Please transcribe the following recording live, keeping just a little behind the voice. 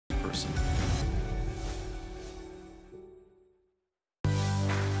person.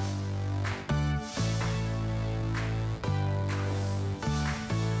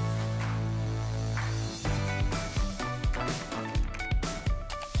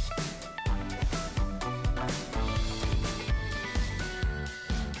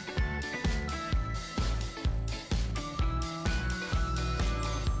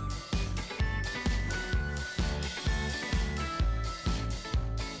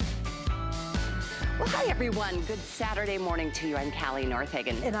 Hi everyone, good Saturday morning to you. I'm Callie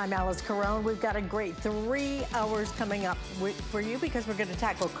Northagen. And I'm Alice Carone. We've got a great 3 hours coming up for you because we're going to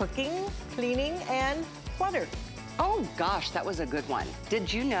tackle cooking, cleaning, and clutter. Oh gosh, that was a good one.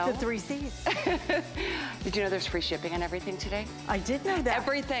 Did you know? The 3 C's. Did you know there's free shipping on everything today? I did know that.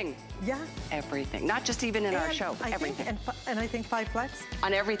 Everything. Yeah. Everything. Not just even in our show, everything. And I think 5 flex.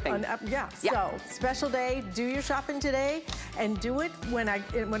 On everything. Yeah. So, special day, do your shopping today, and do it when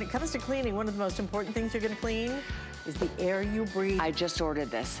it comes to cleaning. One of the most important things you're going to clean is the air you breathe. I just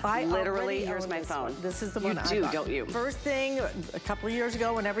ordered this. Literally, here's my phone. This is the one I bought. You do, don't you? First thing, a couple of years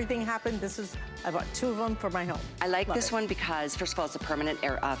ago when everything happened, I bought 2 of them for my home. I like this one because, first of all, it's a permanent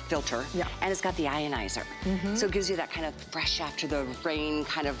air filter. Yeah. And it's got the ionizer. So it gives you that kind of fresh after the rain,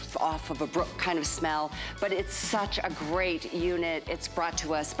 kind of off of a brook kind of smell. But it's such a great unit. It's brought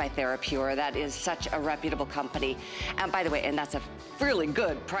to us by TheraPure. That is such a reputable company. And by the way, and that's a really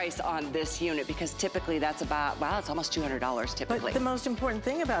good price on this unit because typically that's about, wow, it's almost $200 typically. But the most important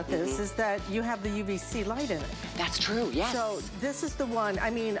thing about this is that you have the UVC light in it. That's true, yes. So this is the one, I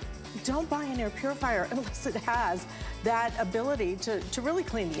mean, don't buy an air purifier unless it has that ability to really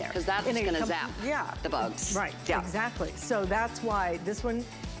clean the air. Because that's gonna zap the bugs. Right, exactly. So that's why this one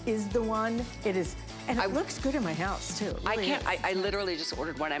is the one. It is, and it looks good in my house too. I literally just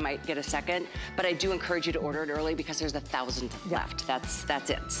ordered one. I might get a second, but I do encourage you to order it early because there's 1,000 left. That's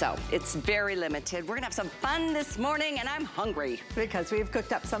it. So it's very limited. We're gonna have some fun this morning and I'm hungry. Because we've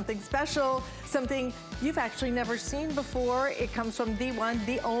cooked up something special, something you've actually never seen before. It comes from the one,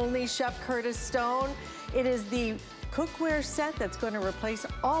 the only Chef Curtis Stone. It is the cookware set that's going to replace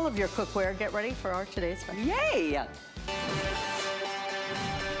all of your cookware. Get ready for our today's special. Yay!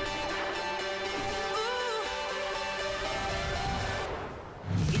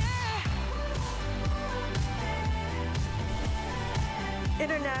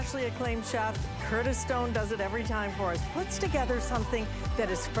 Internationally acclaimed chef Curtis Stone does it every time for us. Puts together something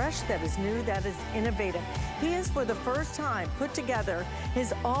that is fresh, that is new, that is innovative. He has for the first time put together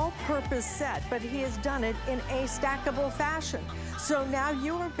his all-purpose set, but he has done it in a stackable fashion. So now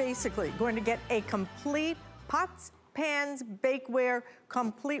you are basically going to get a complete pots, pans, bakeware,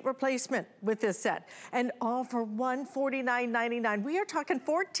 complete replacement with this set. And all for $149.99. We are talking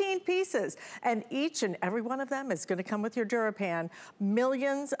 14 pieces. And each and every one of them is gonna come with your DuraPan.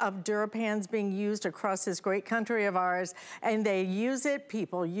 Millions of DuraPans being used across this great country of ours. And they use it,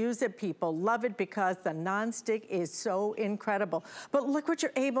 people love it because the nonstick is so incredible. But look what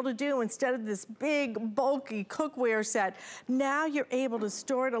you're able to do. Instead of this big, bulky cookware set, now you're able to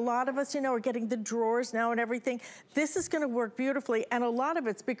store it. A lot of us, you know, are getting the drawers now and everything. This is gonna work beautifully, and a lot of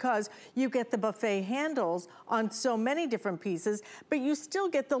it's because you get the buffet handles on so many different pieces, but you still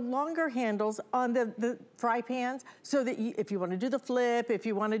get the longer handles on the fry pans, so that if you wanna do the flip, if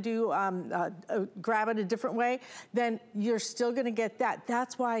you wanna do, grab it a different way, then you're still gonna get that.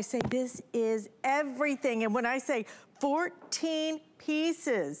 That's why I say this is everything, and when I say 14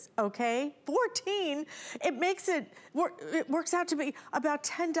 pieces, okay? 14, it works out to be about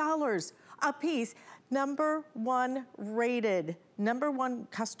 $10 a piece. Number 1 rated, number 1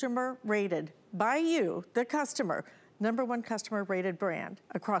 customer rated by you, the customer, number 1 customer rated brand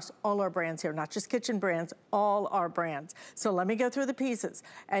across all our brands here, not just kitchen brands, all our brands. So let me go through the pieces.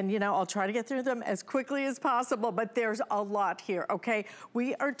 And you know, I'll try to get through them as quickly as possible, but there's a lot here, okay?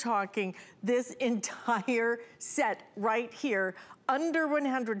 We are talking this entire set right here, under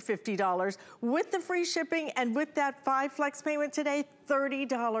 $150 with the free shipping, and with that 5 flex payment today,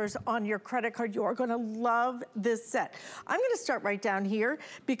 $30 on your credit card. You are gonna love this set. I'm gonna start right down here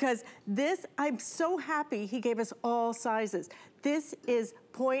because this, I'm so happy he gave us all sizes. This is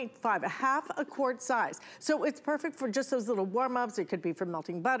 0.5, a half a quart size. So it's perfect for just those little warm-ups. It could be for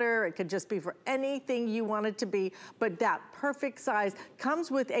melting butter. It could just be for anything you want it to be. But that perfect size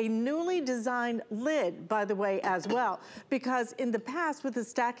comes with a newly designed lid, by the way, as well. Because in the past with the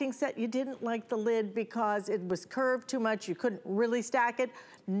stacking set, you didn't like the lid because it was curved too much. You couldn't really stack it.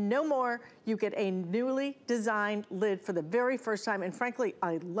 No more. You get a newly designed lid for the very first time. And frankly,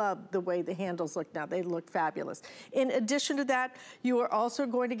 I love the way the handles look now. They look fabulous. In addition to that, you are also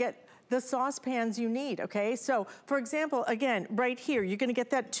going to get the saucepans you need, okay? So, for example, again, right here, you're gonna get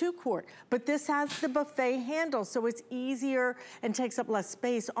that 2 quart, but this has the buffet handle, so it's easier and takes up less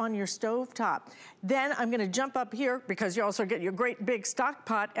space on your stovetop. Then I'm gonna jump up here because you also get your great big stock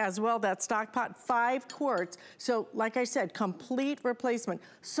pot as well. That stock pot, 5 quarts. So, like I said, complete replacement.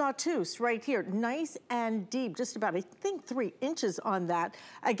 Sauteuse right here, nice and deep, just about, I think, 3 inches on that.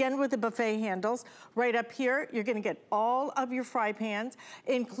 Again, with the buffet handles. Right up here, you're gonna get all of your fry pans,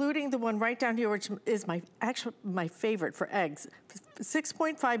 including the one right down here, which is my favorite for eggs.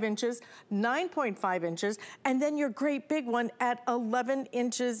 6.5 inches, 9.5 inches, and then your great big one at 11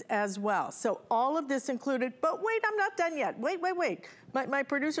 inches as well. So all of this included, but wait, I'm not done yet. Wait. My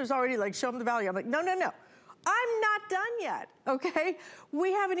producer's already like, show them the value. I'm like, no. I'm not done yet, okay?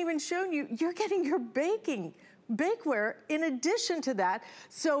 We haven't even shown you, you're getting your bakeware in addition to that.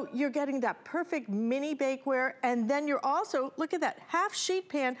 So you're getting that perfect mini bakeware, and then you're also, look at that, half sheet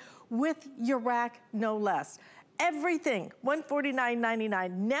pan with your rack, no less. Everything,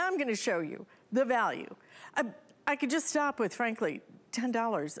 $149.99. Now I'm gonna show you the value. I could just stop with, frankly,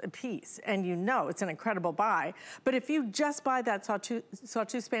 $10 a piece, and you know it's an incredible buy. But if you just buy that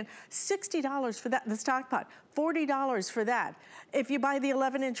sauteuse pan, $60 for that, the stock pot, $40 for that. If you buy the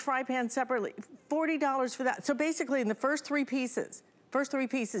 11-inch fry pan separately, $40 for that. So basically in the first three pieces,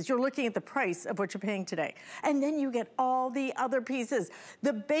 you're looking at the price of what you're paying today. And then you get all the other pieces,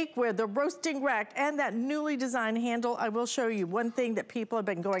 the bakeware, the roasting rack, and that newly designed handle. I will show you one thing that people have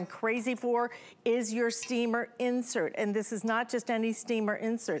been going crazy for is your steamer insert. And this is not just any steamer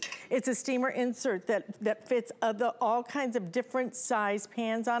insert. It's a steamer insert that fits all kinds of different size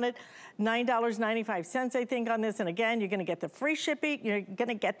pans on it. $9.95, I think, on this. And again, you're gonna get the free shipping, you're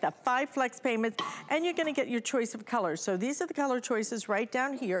gonna get the 5 flex payments, and you're gonna get your choice of colors. So these are the color choices right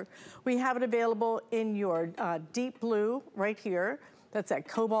down here. We have it available in your deep blue right here. That's that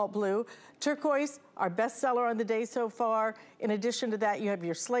cobalt blue. Turquoise, our best seller on the day so far. In addition to that, you have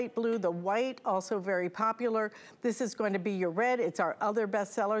your slate blue, the white, also very popular. This is going to be your red. It's our other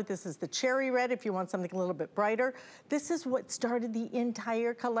best seller. This is the cherry red if you want something a little bit brighter. This is what started the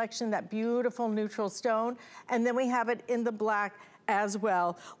entire collection, that beautiful neutral stone. And then we have it in the black as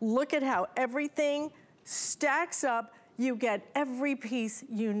well. Look at how everything stacks up. You get every piece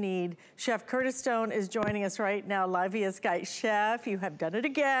you need. Chef Curtis Stone is joining us right now live via Skype. Chef, you have done it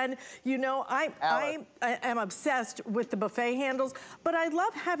again. You know, I am obsessed with the buffet handles, but I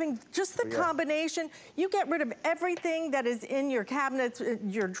love having just the combination. You get rid of everything that is in your cabinets,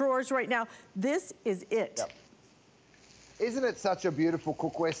 your drawers right now. This is it. Yep. Isn't it such a beautiful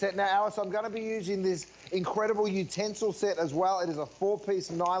cookware set? Now, Alice, I'm going to be using this incredible utensil set as well. It is a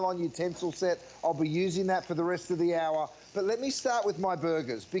 4-piece nylon utensil set. I'll be using that for the rest of the hour. But let me start with my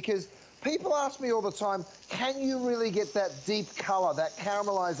burgers, because people ask me all the time, can you really get that deep color, that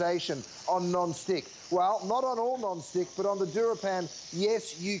caramelization on non-stick? Well, not on all non-stick, but on the DuraPan,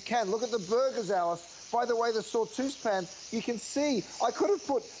 yes, you can. Look at the burgers, Alice. By the way, the sauteuse pan, you can see, I could have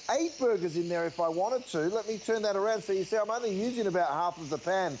put 8 burgers in there if I wanted to. Let me turn that around so you see I'm only using about half of the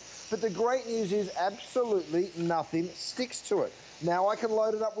pan. But the great news is absolutely nothing sticks to it. Now I can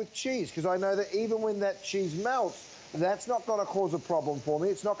load it up with cheese, because I know that even when that cheese melts, that's not going to cause a problem for me.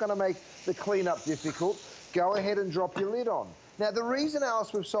 It's not going to make the cleanup difficult. Go ahead and drop your lid on. Now, the reason,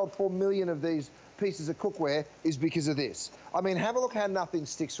 Alice, we've sold 4 million of these pieces of cookware is because of this. I mean, have a look how nothing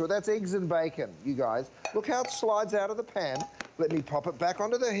sticks to it. That's eggs and bacon, you guys. Look how it slides out of the pan. Let me pop it back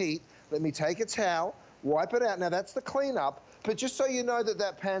onto the heat. Let me take a towel, wipe it out. Now, that's the cleanup. But just so you know that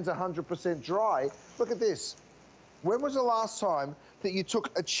that pan's 100% dry, look at this. When was the last time that you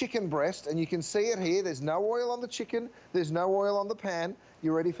took a chicken breast, and you can see it here, there's no oil on the chicken, there's no oil on the pan.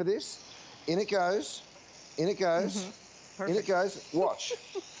 You ready for this? In it goes, in it goes, in it goes. Watch.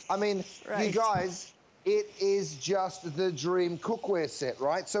 I mean, you guys, it is just the dream cookware set,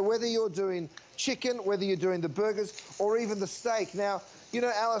 right? So whether you're doing chicken, whether you're doing the burgers, or even the steak. Now, you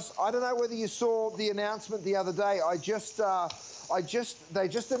know, Alice, I don't know whether you saw the announcement the other day. They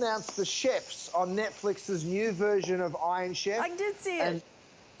just announced the chefs on Netflix's new version of Iron Chef. I did see it.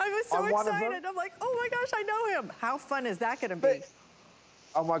 I was so excited. I'm like, oh my gosh, I know him. How fun is that going to be?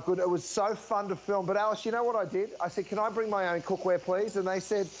 Oh my goodness, it was so fun to film. But Alice, you know what I did? I said, can I bring my own cookware, please? And they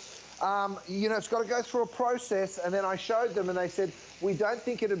said, you know, it's got to go through a process. And then I showed them and they said, we don't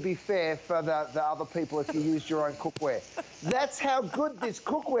think it'd be fair for the other people if you used your own cookware. That's how good this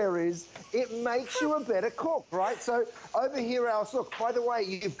cookware is. It makes you a better cook, right? So over here, Alice, look, by the way,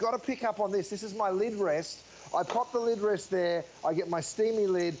 you've got to pick up on this. This is my lid rest I pop the lid rest there, I get my steamy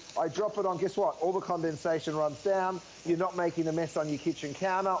lid, I drop it on, guess what? All the condensation runs down, you're not making a mess on your kitchen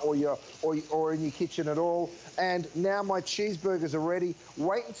counter or in your kitchen at all. And now my cheeseburgers are ready.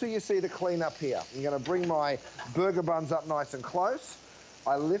 Wait until you see the cleanup here. I'm gonna bring my burger buns up nice and close.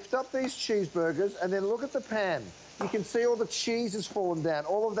 I lift up these cheeseburgers and then look at the pan. You can see all the cheese has fallen down.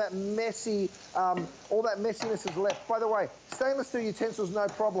 All of that messy, all that messiness is left. By the way, stainless steel utensils, no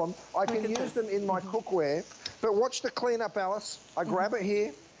problem. I can use them in my cookware. But watch the cleanup, Alice. I grab it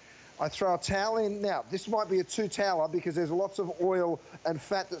here. I throw a towel in. Now, this might be a two-toweler because there's lots of oil and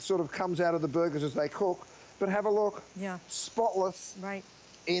fat that sort of comes out of the burgers as they cook. But have a look. Yeah. Spotless. Right.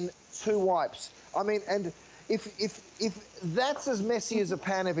 In 2 wipes. I mean, and if that's as messy as a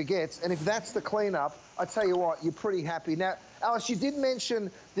pan ever gets, and if that's the cleanup, I tell you what, you're pretty happy. Now, Alice, you did mention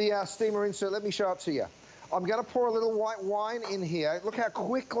the steamer insert. Let me show it to you. I'm going to pour a little white wine in here. Look how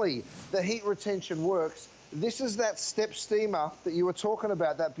quickly the heat retention works. This is that step steamer that you were talking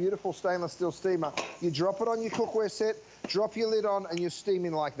about, that beautiful stainless steel steamer. You drop it on your cookware set, drop your lid on, and you're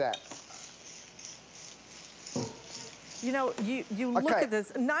steaming like that. You know, you look at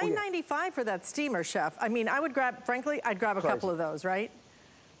this, $9.95 for that steamer, Chef. I mean, I would grab, frankly, I'd grab a couple of those, right?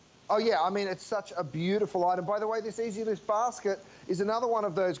 Oh, yeah, I mean, it's such a beautiful item. By the way, this Easy Lift basket is another one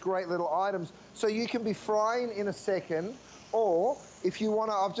of those great little items. So you can be frying in a second, or if you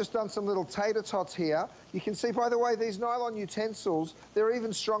want to, I've just done some little tater tots here. You can see, by the way, these nylon utensils, they're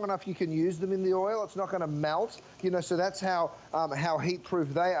even strong enough you can use them in the oil. It's not going to melt, you know, so that's how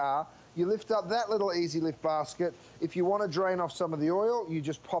heat-proof they are. You lift up that little Easy Lift basket. If you want to drain off some of the oil, you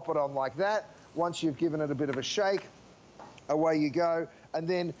just pop it on like that. Once you've given it a bit of a shake, away you go, and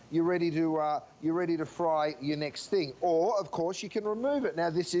then you're ready to fry your next thing. Or, of course, you can remove it. Now,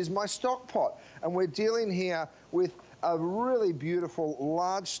 this is my stock pot, and we're dealing here with a really beautiful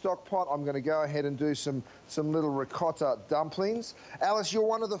large stock pot. I'm going to go ahead and do some little ricotta dumplings. Alice, you're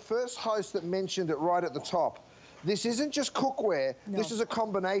one of the first hosts that mentioned it right at the top. This isn't just cookware, this is a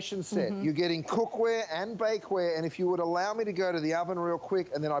combination set. You're getting cookware and bakeware, and if you would allow me to go to the oven real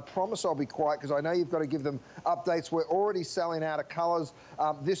quick, and then I promise I'll be quiet because I know you've got to give them updates. We're already selling out of colours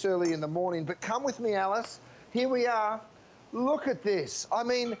this early in the morning, but come with me, Alice. Here we are. Look at this. I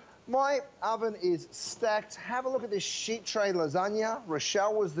mean, my oven is stacked. Have a look at this sheet tray lasagna.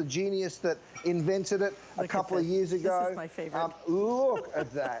 Rochelle was the genius that invented it a couple of years ago. This is my favorite. Look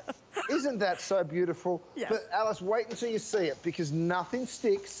at that. Isn't that so beautiful? Yes. But Alice, wait until you see it because nothing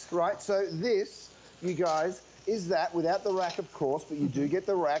sticks, right? So this, you guys, is that without the rack, of course, but you do get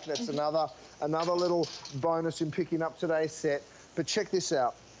the rack. That's another little bonus in picking up today's set. But check this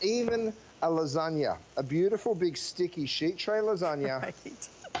out. Even a lasagna, a beautiful big sticky sheet tray lasagna. Right.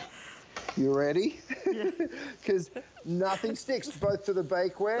 You ready? Because nothing sticks, both to the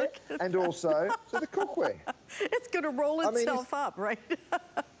bakeware and also to the cookware. It's going to roll itself up, right?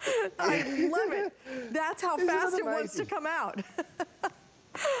 I love it. That's how fast it wants to come out.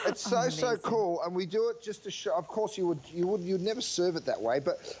 It's so cool, and we do it just to show. Of course, you'd never serve it that way,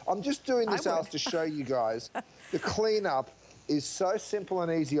 but I'm just doing this, Alice, to show you guys the cleanup is so simple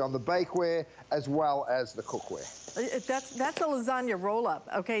and easy on the bakeware as well as the cookware. That's a lasagna roll-up,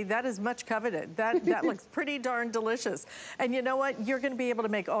 okay? That is much coveted. That looks pretty darn delicious. And you know what? You're gonna be able to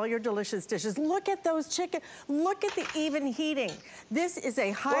make all your delicious dishes. Look at those chicken. Look at the even heating. This is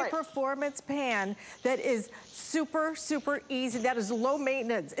a high-performance pan that is super, super easy. That is low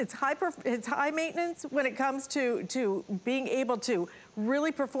maintenance. It's high maintenance when it comes to being able to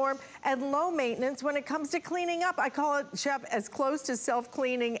really perform, and low maintenance when it comes to cleaning up. I call it, Chef, as close to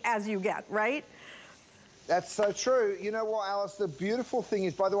self-cleaning as you get, right? That's so true. You know what, Alice? The beautiful thing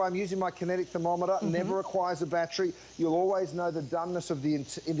is, by the way, I'm using my kinetic thermometer. Never requires a battery. You'll always know the doneness of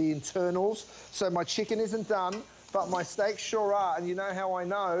the internals. So my chicken isn't done, but my steaks sure are. And you know how I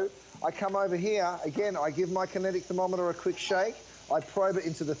know? I come over here, again, I give my kinetic thermometer a quick shake. I probe it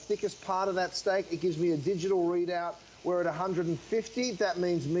into the thickest part of that steak. It gives me a digital readout. We're at 150. That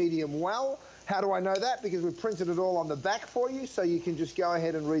means medium well. How do I know that? Because we've printed it all on the back for you, so you can just go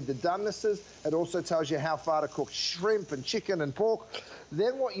ahead and read the donenesses. It also tells you how far to cook shrimp and chicken and pork.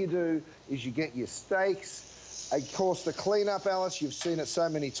 Then what you do is you get your steaks. Of course, the cleanup, Alice, you've seen it so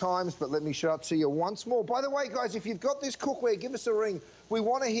many times, but let me show it to you once more. By the way, guys, if you've got this cookware, give us a ring. We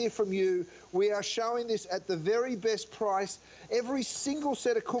want to hear from you. We are showing this at the very best price. Every single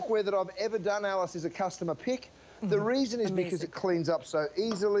set of cookware that I've ever done, Alice, is a customer pick. The reason is because it cleans up so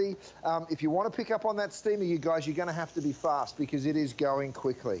easily. If you want to pick up on that steamer, you guys, you're going to have to be fast because it is going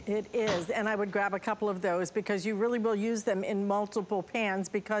quickly. It is, and I would grab a couple of those because you really will use them in multiple pans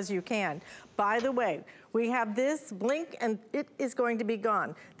because you can. By the way, we have this, blink, and it is going to be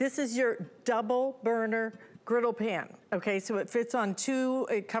gone. This is your double burner griddle pan, okay? So it fits on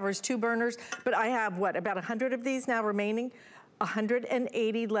it covers 2 burners, but I have, what, about 100 of these now remaining?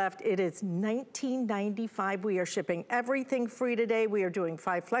 180 left. It is $19.95. We are shipping everything free today. We are doing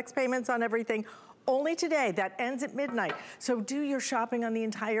 5 flex payments on everything. Only today, that ends at midnight. So do your shopping on the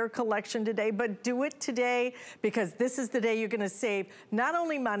entire collection today, but do it today because this is the day you're gonna save not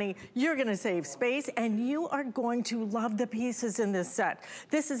only money, you're gonna save space, and you are going to love the pieces in this set.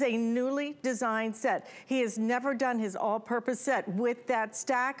 This is a newly designed set. He has never done his all-purpose set with that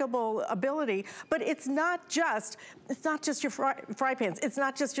stackable ability, but it's not just your fry pans, it's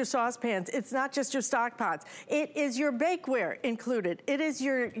not just your saucepans, it's not just your stock pots. It is your bakeware included. It is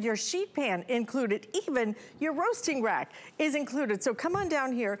your sheet pan included. Even your roasting rack is included. So come on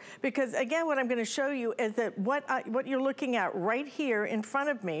down here, because again, what I'm gonna show you is that what you're looking at right here in front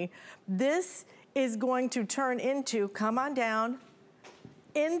of me, this is going to turn into, come on down,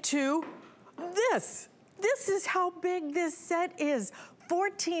 into this. This is how big this set is.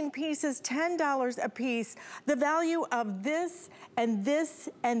 14 pieces, $10 a piece. The value of this and this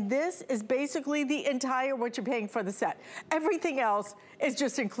and this is basically the entire what you're paying for the set. Everything else is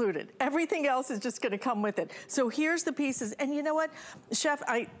just included. Everything else is just gonna come with it. So here's the pieces. And you know what, Chef,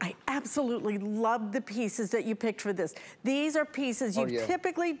 I absolutely love the pieces that you picked for this. These are pieces you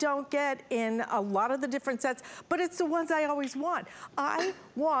typically don't get in a lot of the different sets, but it's the ones I always want. I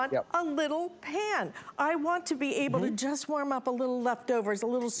want a little pan. I want to be able to just warm up a little leftovers, a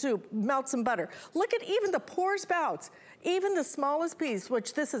little soup, melt some butter. Look at even the pour spouts. Even the smallest piece,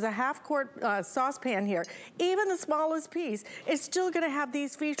 which this is a half-quart saucepan here, even the smallest piece is still gonna have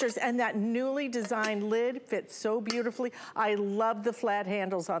these features, and that newly designed lid fits so beautifully. I love the flat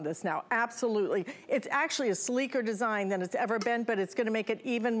handles on this now, absolutely. It's actually a sleeker design than it's ever been, but it's gonna make it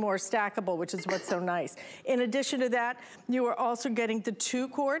even more stackable, which is what's so nice. In addition to that, you are also getting the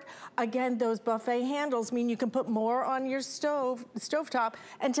 2-quart. Again, those buffet handles mean you can put more on your stovetop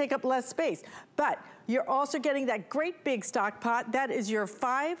and take up less space. But you're also getting that great big stock pot. That is your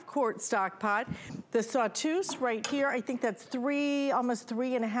 5-quart stock pot. The sauteuse right here, I think that's almost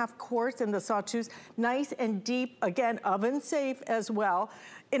 3.5 quarts in the sauteuse. Nice and deep, again, oven safe as well.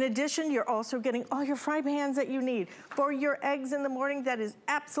 In addition, you're also getting all your fry pans that you need. For your eggs in the morning, that is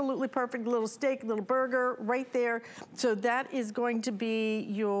absolutely perfect. Little steak, little burger right there. So that is going to be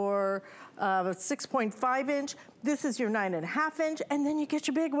your 6.5 inch. This is your 9.5 inch, and then you get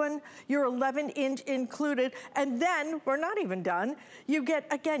your big one, your 11 inch included, and then we're not even done. You get,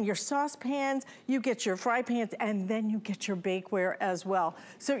 again, your saucepans, you get your fry pans, and then you get your bakeware as well.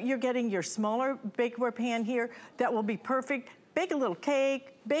 So you're getting your smaller bakeware pan here that will be perfect. Bake a little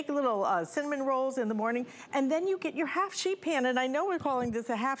cake, bake a little cinnamon rolls in the morning, and then you get your half sheet pan, and I know we're calling this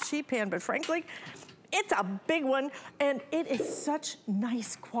a half sheet pan, but frankly, it's a big one, and it is such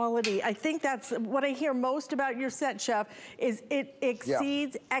nice quality. I think that's what I hear most about your set, Chef, is it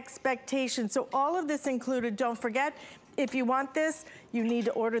exceeds expectations. So all of this included, don't forget, if you want this, you need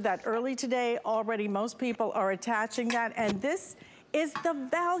to order that early today. Already most people are attaching that, and this is the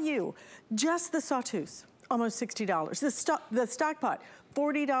value. Just the sauteuse, almost $60. The stock pot,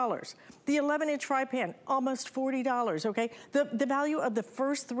 $40. The 11-inch fry pan, almost $40, okay? The value of the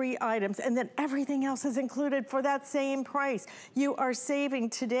first 3 items, and then everything else is included for that same price. You are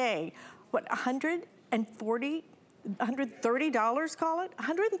saving today, what, $130, call it?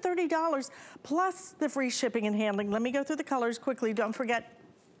 $130 plus the free shipping and handling. Let me go through the colors quickly. Don't forget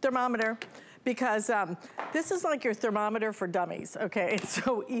thermometer, because this is like your thermometer for dummies, okay? It's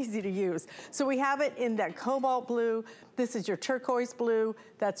so easy to use. So we have it in that cobalt blue. This is your turquoise blue.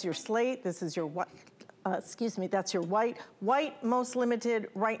 That's your slate. This is your white. That's your white. White, most limited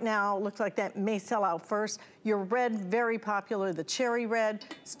right now. Looks like that may sell out first. Your red, very popular, the cherry red,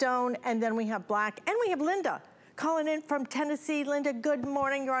 stone, and then we have black, and we have Linda calling in from Tennessee. Linda, good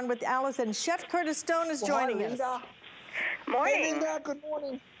morning. You're on with Alice, and Chef Curtis Stone is joining us. Morning. Hey, Linda, good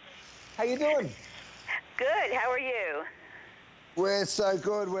morning. How you doing? Good, how are you? We're so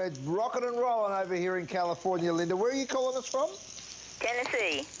good. We're rocking and rolling over here in California, Linda. Where are you calling us from?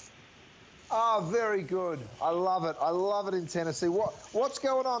 Tennessee. Oh, very good. I love it. I love it in Tennessee. What's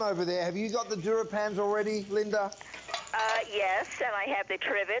going on over there? Have you got the Durapans already, Linda? Yes, and I have the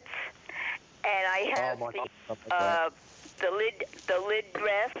trivets, and I have the lid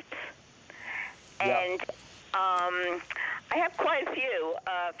rests, and I have quite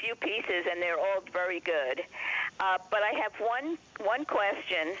a few pieces, and they're all very good. But I have one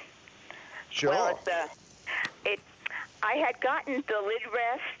question. Sure. Well, I had gotten the lid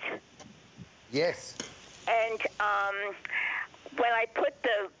rest. Yes. And when I put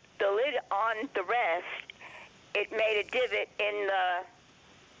the lid on the rest, it made a divot in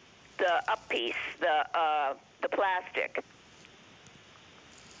up piece, the plastic.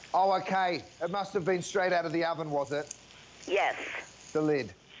 Oh, okay. It must have been straight out of the oven, was it? Yes. The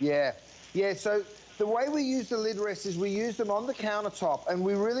lid, yeah. Yeah, so the way we use the lid rests is we use them on the countertop, and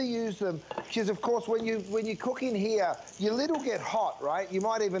we really use them because, of course, when you cook in here, your lid will get hot, right? You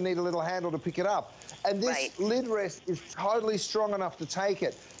might even need a little handle to pick it up. And this lid rest is totally strong enough to take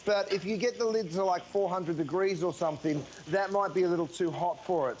it. But if you get the lid to like 400 degrees or something, that might be a little too hot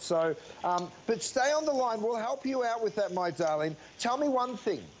for it. So, but stay on the line. We'll help you out with that, my darling. Tell me one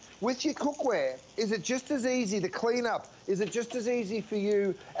thing. With your cookware, is it just as easy to clean up? Is it just as easy for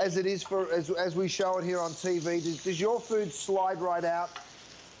you as it is for as we show it here on TV? Does your food slide right out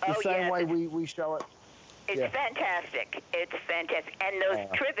the same way we show it? It's fantastic. It's fantastic. And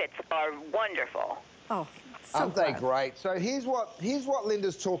those trivets are wonderful. Oh, so aren't they great? So here's what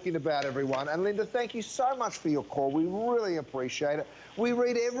Linda's talking about, everyone. And Linda, thank you so much for your call. We really appreciate it. We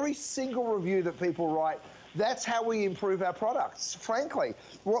read every single review that people write. That's how we improve our products, frankly.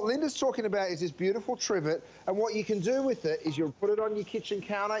 What Linda's talking about is this beautiful trivet, and what you can do with it is you put it on your kitchen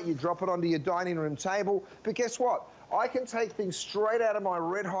counter, you drop it onto your dining room table, but guess what? I can take things straight out of my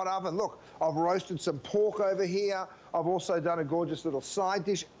red hot oven. Look, I've roasted some pork over here. I've also done a gorgeous little side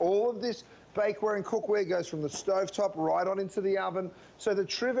dish. All of this bakeware and cookware goes from the stovetop right on into the oven. So the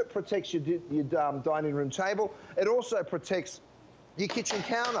trivet protects your dining room table. It also protects your kitchen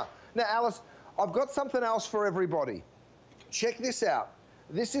counter. Now, Alice, I've got something else for everybody. Check this out.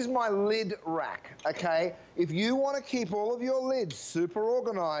 This is my lid rack, okay? If you want to keep all of your lids super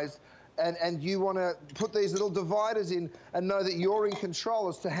organized and you want to put these little dividers in and know that you're in control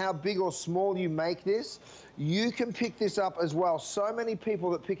as to how big or small you make this, you can pick this up as well. So many people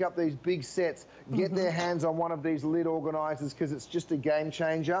that pick up these big sets get their hands on one of these lid organizers because it's just a game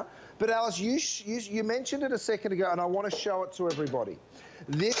changer. But Alice, you mentioned it a second ago, and I want to show it to everybody.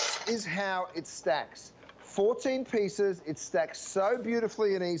 This is how it stacks. 14 pieces, it stacks so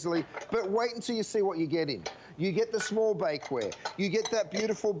beautifully and easily, but wait until you see what you get in. You get the small bakeware, you get that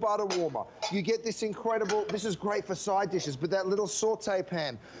beautiful butter warmer, you get this incredible, this is great for side dishes, but that little saute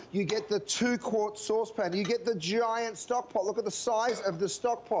pan, you get the 2-quart saucepan, you get the giant stock pot, look at the size of the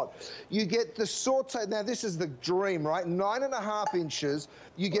stock pot, you get the saute, now this is the dream, right, 9.5 inches,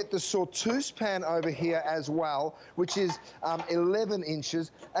 you get the sauteuse pan over here as well, which is 11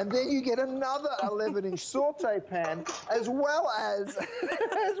 inches, and then you get another 11-inch saute pan, as well as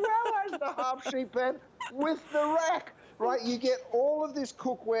the half sheet pan with the rack, right? You get all of this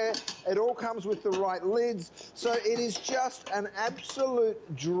cookware. It all comes with the right lids. So it is just an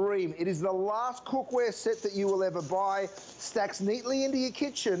absolute dream. It is the last cookware set that you will ever buy. Stacks neatly into your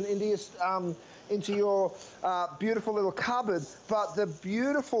kitchen, into your beautiful little cupboard. But the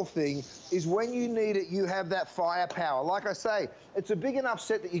beautiful thing is when you need it, you have that firepower. Like I say, it's a big enough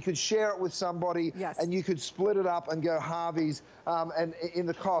set that you could share it with somebody and you could split it up and go halvies and in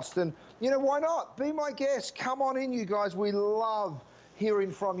the cost. And, you know, why not? Be my guest. Come on in, you guys. We love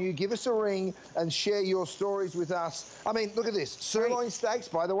hearing from you. Give us a ring and share your stories with us. I mean, look at this. Sirloin steaks,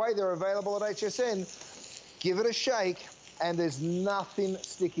 by the way, they're available at HSN. Give it a shake. And there's nothing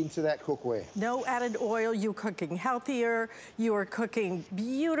sticking to that cookware. No added oil. You're cooking healthier. You are cooking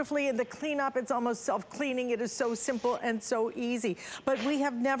beautifully. And the cleanup, it's almost self-cleaning. It is so simple and so easy. But we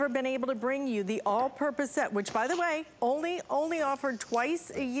have never been able to bring you the all-purpose set, which, by the way, only offered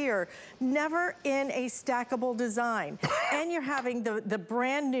twice a year, never in a stackable design. And you're having the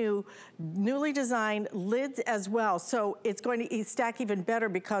brand new, newly designed lids as well. So it's going to stack even better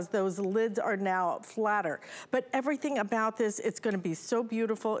because those lids are now flatter. But everything about this, it's going to be so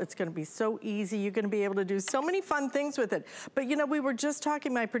beautiful. It's going to be so easy. You're going to be able to do so many fun things with it. But you know, we were just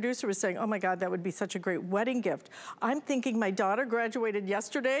talking, my producer was saying, oh my God, that would be such a great wedding gift. I'm thinking my daughter graduated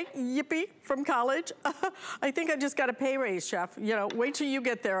yesterday, yippee, from college. I think I just got a pay raise, chef. You know, wait till you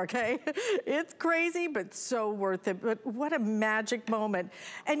get there, okay? It's crazy, but so worth it. But what a magic moment.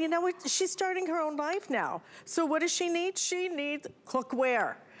 And you know what? She's starting her own life now. So what does she need? She needs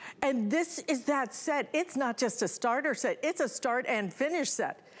cookware. And this is that set. It's not just a starter set, it's a start and finish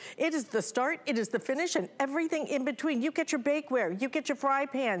set. It is the start, it is the finish, and everything in between. You get your bakeware, you get your fry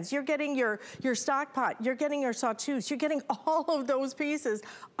pans, you're getting your stock pot, you're getting your sauteuse, you're getting all of those pieces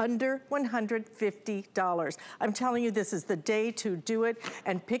under $150. I'm telling you, this is the day to do it,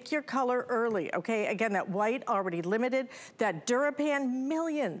 and pick your color early, okay? Again, that white already limited, that DuraPan,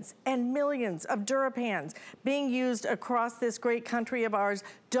 millions and millions of DuraPans being used across this great country of ours.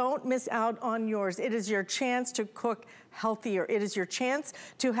 Don't miss out on yours. It is your chance to cook healthier. It is your chance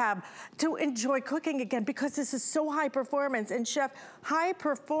to enjoy cooking again, because this is so high performance. And chef, high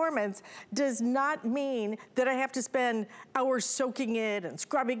performance does not mean that I have to spend hours soaking it and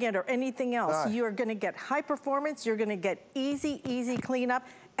scrubbing it or anything else. No. You're gonna get high performance, you're gonna get easy cleanup,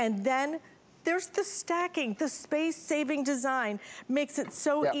 and then there's the stacking, the space-saving design makes it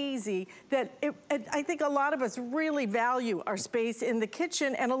so easy that I think a lot of us really value our space in the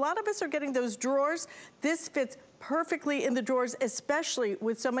kitchen, and a lot of us are getting those drawers. This fits perfectly in the drawers, especially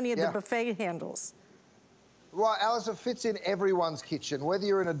with so many of the buffet handles. Well, Alice, it fits in everyone's kitchen, whether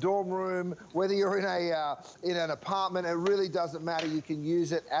you're in a dorm room, whether you're in an apartment, it really doesn't matter. You can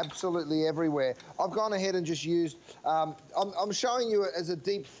use it absolutely everywhere. I've gone ahead and just used, I'm showing you it as a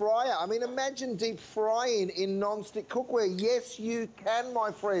deep fryer. I mean, imagine deep frying in non-stick cookware. Yes, you can, my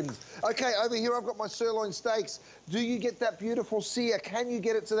friends. Okay, over here I've got my sirloin steaks. Do you get that beautiful sear? Can you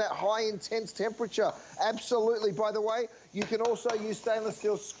get it to that high intense temperature? Absolutely. By the way, you can also use stainless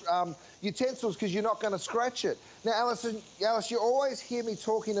steel utensils because you're not going to scratch it. Now, Alice, you always hear me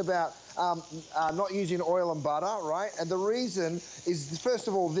talking about not using oil and butter, right? And the reason is, first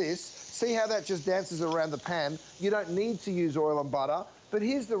of all, this. See how that just dances around the pan? You don't need to use oil and butter. But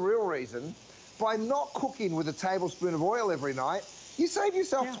here's the real reason. By not cooking with a tablespoon of oil every night, you save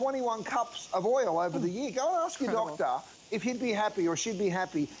yourself 21 cups of oil over the year. Go and ask your doctor if he'd be happy or she'd be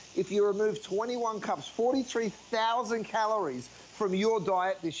happy if you remove 21 cups, 43,000 calories from your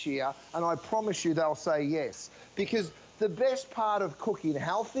diet this year, and I promise you they'll say yes. Because the best part of cooking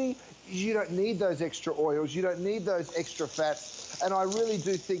healthy is you don't need those extra oils, you don't need those extra fats, and I really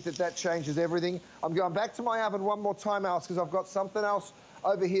do think that that changes everything. I'm going back to my oven one more time, Alice, because I've got something else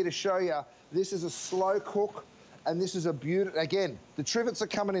over here to show you. This is a slow cook. And this is a beautiful, again, the trivets are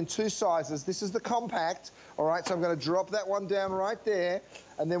coming in two sizes. This is the compact, all right? So I'm gonna drop that one down right there.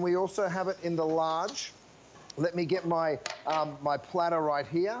 And then we also have it in the large. Let me get my, my platter right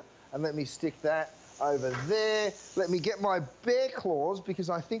here, and let me stick that over there. Let me get my bear claws,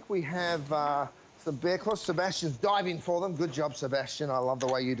 because I think we have some bear claws. Sebastian's diving for them. Good job, Sebastian. I love the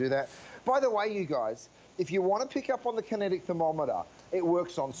way you do that. By the way, you guys, if you wanna pick up on the kinetic thermometer, it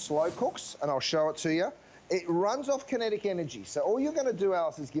works on slow cooks, and I'll show it to you. It runs off kinetic energy. So all you're gonna do,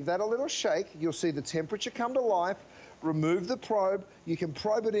 Alice, is give that a little shake. You'll see the temperature come to life. Remove the probe. You can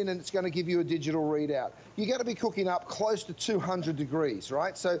probe it in and it's gonna give you a digital readout. You're gonna be cooking up close to 200 degrees,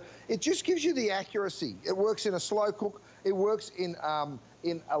 right? So it just gives you the accuracy. It works in a slow cook. It works in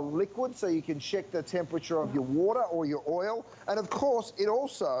a liquid, so you can check the temperature of your water or your oil. And of course, it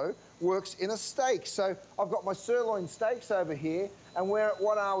also works in a steak. So I've got my sirloin steaks over here, and we're at,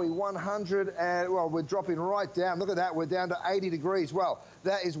 what are we, 100, and well, we're dropping right down. Look at that, we're down to 80 degrees. Well,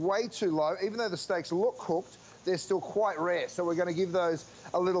 that is way too low. Even though the steaks look cooked, they're still quite rare, so we're gonna give those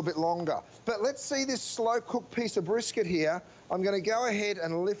a little bit longer. But let's see this slow cooked piece of brisket here. I'm gonna go ahead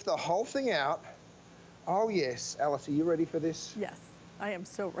and lift the whole thing out. Oh yes, Alice, are you ready for this? Yes, I am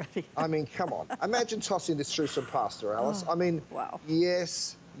so ready. I mean, come on. Imagine tossing this through some pasta, Alice. I mean, wow.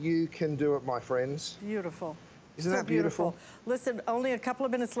 Yes, you can do it, my friends. Beautiful. Isn't that beautiful? Listen, only a couple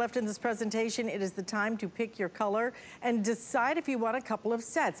of minutes left in this presentation. It is the time to pick your color and decide if you want a couple of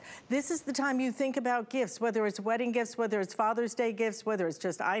sets. This is the time you think about gifts, whether it's wedding gifts, whether it's Father's Day gifts, whether it's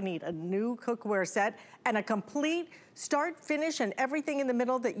just, I need a new cookware set and a complete start, finish, and everything in the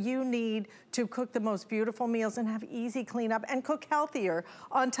middle that you need to cook the most beautiful meals and have easy cleanup and cook healthier.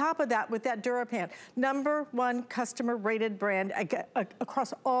 On top of that, with that DuraPan, #1 customer rated brand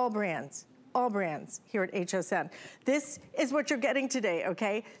across all brands here at HSN. This is what you're getting today,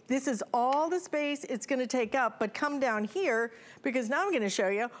 okay? This is all the space it's gonna take up, but come down here, because now I'm gonna show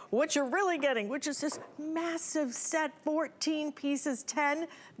you what you're really getting, which is this massive set, 14 pieces,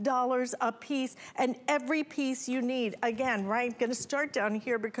 $10 a piece, and every piece you need. Again, right, gonna start down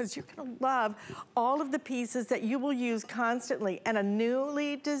here because you're gonna love all of the pieces that you will use constantly, and a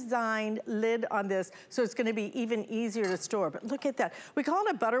newly designed lid on this, so it's gonna be even easier to store. But look at that. We call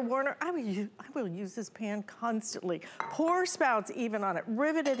it a butter warmer. I will use this pan constantly. Pour spouts even on it,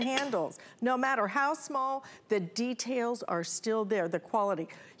 riveted handles. No matter how small, the details are still there, the quality.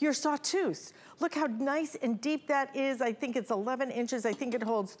 Your sauteuse, look how nice and deep that is. I think it's 11 inches. I think it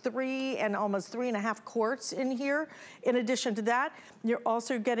holds 3 and almost 3.5 quarts in here. In addition to that, you're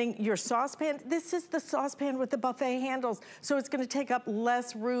also getting your saucepan. This is the saucepan with the buffet handles, so it's gonna take up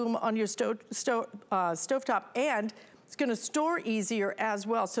less room on your stovetop, and it's gonna store easier as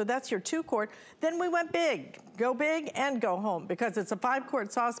well. So that's your 2-quart. Then we went big. Go big and go home, because it's a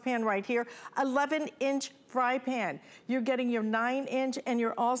 5-quart saucepan right here, 11-inch fry pan. You're getting your 9-inch, and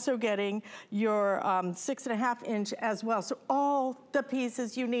you're also getting your 6.5-inch as well. So all the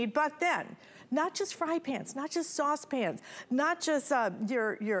pieces you need. But then, Not just fry pans, not just saucepans, not just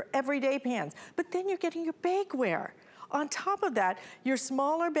your everyday pans, but then you're getting your bakeware. On top of that, your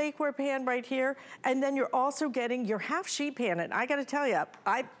smaller bakeware pan right here, and then you're also getting your half sheet pan. And I gotta tell you,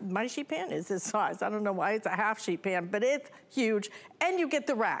 my sheet pan is this size. I don't know why it's a half sheet pan, but it's huge. And you get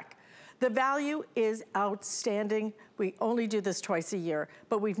the rack. The value is outstanding. We only do this twice a year,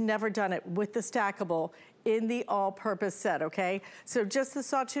 but we've never done it with the stackable in the all-purpose set, okay? So just the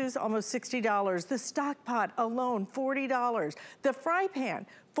sauteuse, almost $60. The stock pot alone, $40. The fry pan,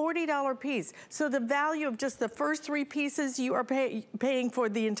 $40 piece. So the value of just the first 3 pieces you are paying for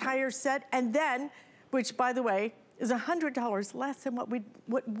the entire set, and then, which by the way, is $100 less than what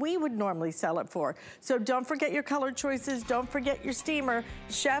we would normally sell it for. So don't forget your color choices, don't forget your steamer.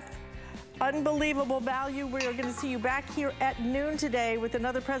 Chef, unbelievable value. We are gonna see you back here at noon today with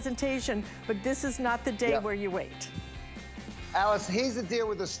another presentation, but this is not the day where you wait. Alice, here's the deal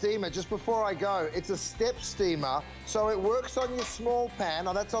with the steamer. Just before I go, it's a step steamer, so it works on your small pan.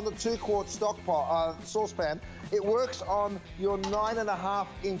 Now that's on the 2-quart stock pot, saucepan. It works on your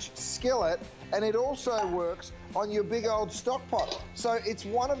 9.5-inch skillet, and it also works on your big old stock pot. So it's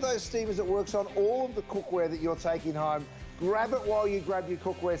one of those steamers that works on all of the cookware that you're taking home. Grab it while you grab your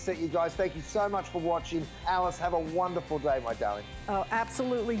cookware set, you guys. Thank you so much for watching. Alice, have a wonderful day, my darling. Oh,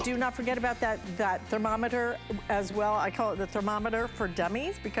 absolutely. Do not forget about that thermometer as well. I call it the thermometer for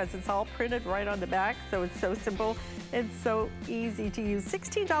dummies because it's all printed right on the back. So it's so simple. It's so easy to use.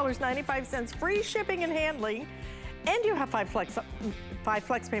 $16.95, free shipping and handling. And you have 5 flex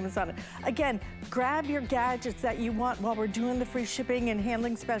payments on it. Again, grab your gadgets that you want while we're doing the free shipping and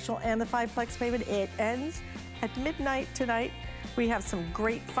handling special and the 5 flex payment. It ends at midnight tonight. We have some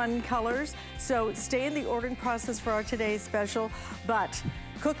great fun colors. So stay in the ordering process for our today's special. But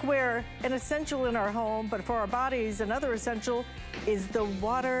cookware, an essential in our home, but for our bodies, another essential is the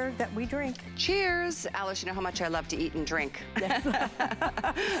water that we drink. Cheers. Alice, you know how much I love to eat and drink. Yes.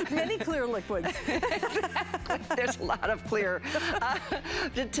 Many clear liquids. There's a lot of clear.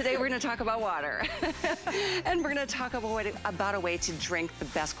 Today we're going to talk about water. And we're going to talk about a way to drink the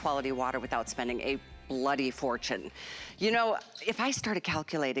best quality water without spending a bloody fortune. You know, if I started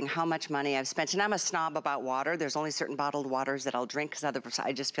calculating how much money I've spent, and I'm a snob about water, there's only certain bottled waters that I'll drink because otherwise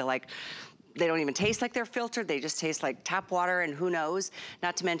I just feel like they don't even taste like they're filtered. They just taste like tap water, and who knows,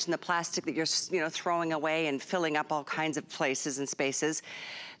 not to mention the plastic that you're throwing away and filling up all kinds of places and spaces.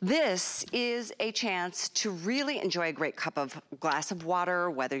 This is a chance to really enjoy a great glass of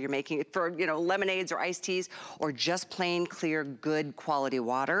water, whether you're making it for, lemonades or iced teas or just plain, clear, good quality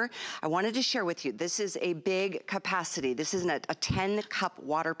water. I wanted to share with you, this is a big capacity. This isn't a 10-cup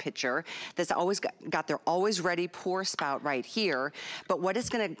water pitcher that's always got their always ready pour spout right here. But what it's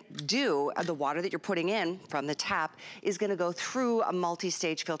gonna do, the water that you're putting in from the tap is gonna go through a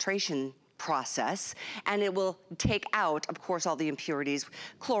multi-stage filtration process, and it will take out, of course, all the impurities,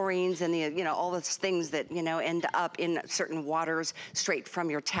 chlorines, and all those things that end up in certain waters straight from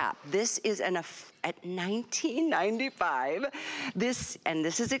your tap. This is at $19.95. This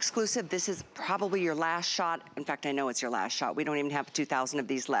is exclusive. This is probably your last shot. In fact, I know it's your last shot. We don't even have 2,000 of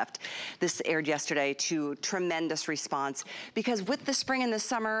these left. This aired yesterday to tremendous response because with the spring and the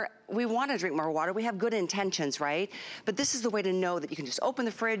summer, we want to drink more water. We have good intentions, right? But this is the way to know that you can just open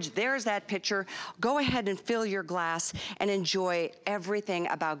the fridge. There's that pitcher. Go ahead and fill your glass and enjoy everything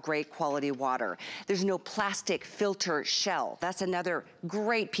about great quality water. There's no plastic filter shell. That's another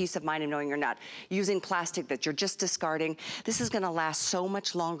great peace of mind of knowing you're not using plastic that you're just discarding. This is gonna last so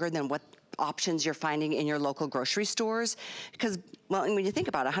much longer than what options you're finding in your local grocery stores because, well, and when you think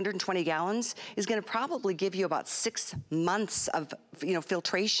about it, 120 gallons is gonna probably give you about 6 months of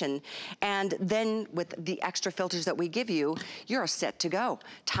filtration, and then with the extra filters that we give you, you're set to go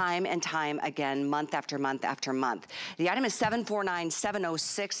time and time again, month after month after month. The item is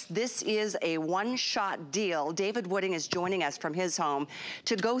 749706. This is a one-shot deal. David Wooding is joining us from his home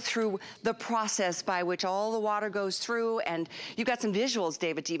to go through the process by which all the water goes through, and you've got some visuals,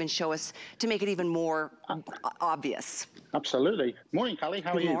 David, to even show us to make it even more obvious. Absolutely. Morning, Callie.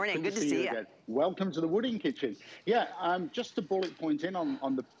 How are you? Good morning. Good to see you again. Welcome to the Wooding Kitchen. Yeah, just to bullet point in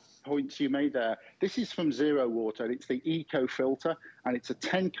on the points you made there. This is from Zero Water. It's the Eco Filter, and it's a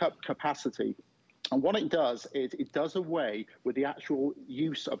 10-cup capacity. And what it does is it does away with the actual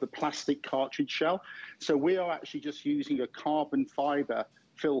use of the plastic cartridge shell. So we are actually just using a carbon fiber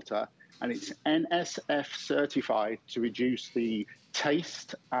filter, and it's NSF certified to reduce the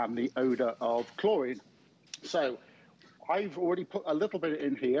taste and the odor of chlorine. So I've already put a little bit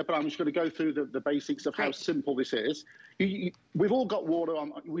in here, but I'm just going to go through the basics of how simple this is. We've all got water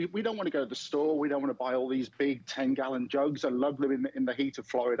on. We don't want to go to the store. We don't want to buy all these big 10-gallon jugs and lug them in the heat of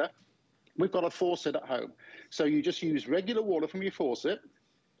Florida. we've got a faucet at home. So you just use regular water from your faucet,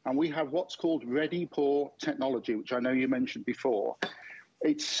 and we have what's called ready pour technology, which I know you mentioned before.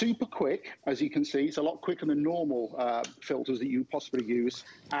 It's super quick, as you can see. It's a lot quicker than normal filters that you possibly use.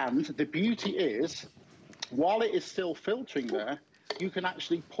 And the beauty is, while it is still filtering there, you can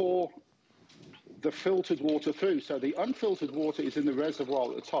actually pour the filtered water through. So the unfiltered water is in the reservoir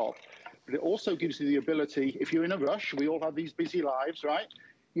at the top, but it also gives you the ability, if you're in a rush, we all have these busy lives, right?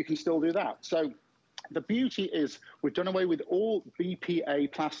 You can still do that. So the beauty is we've done away with all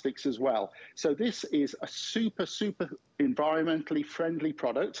BPA plastics as well. So this is a super, super environmentally friendly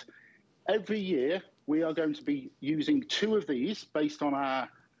product. Every year, we are going to be using 2 of these based on our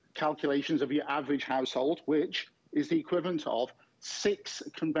calculations of your average household, which is the equivalent of 6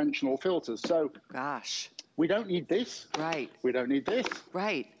 conventional filters. So, gosh, we don't need this. Right. We don't need this.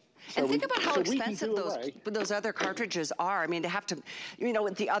 Right. So and think about how expensive those other cartridges are. I mean, to have to, you know,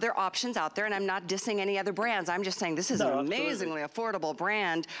 the other options out there, and I'm not dissing any other brands. I'm just saying this is an amazingly affordable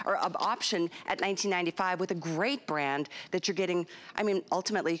brand or option at $19.95 with a great brand that you're getting. I mean,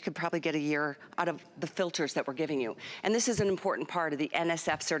 ultimately, you could probably get a year out of the filters that we're giving you. And this is an important part of the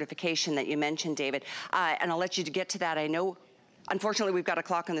NSF certification that you mentioned, David. And I'll let you get to that. I know, unfortunately, we've got a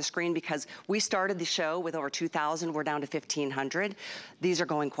clock on the screen because we started the show with over 2,000. We're down to 1,500. These are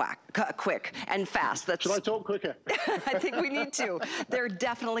going quick and fast. Should I talk quicker? I think we need to. They're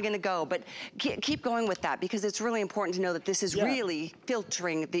definitely going to go. But keep going with that because it's really important to know that this is really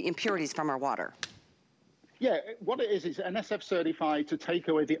filtering the impurities from our water. Yeah, what it is NSF certified to take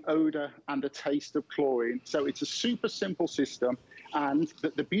away the odor and the taste of chlorine. So it's a super simple system. And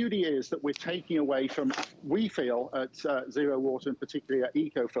the beauty is that we're taking away from, we feel at Zero Water and particularly at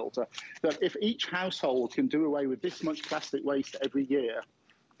EcoFilter, that if each household can do away with this much plastic waste every year,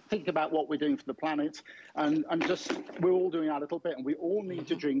 think about what we're doing for the planet. And just, we're all doing our little bit, and we all need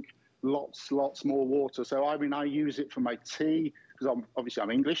to drink lots more water. So, I mean, I use it for my tea, because obviously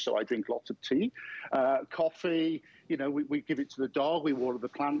I'm English, so I drink lots of tea. Coffee, you know, we give it to the dog, we water the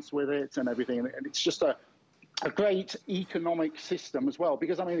plants with it and everything. And it's just a great economic system as well,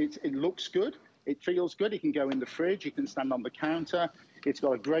 because I mean, it looks good, it feels good, it can go in the fridge, you can stand on the counter, it's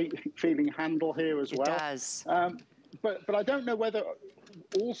got a great feeling handle here as well. It does. But I don't know whether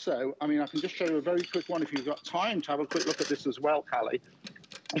also, I mean, I can just show you a very quick one if you've got time to have a quick look at this as well, Callie.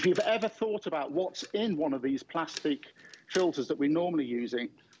 If you've ever thought about what's in one of these plastic filters that we're normally using,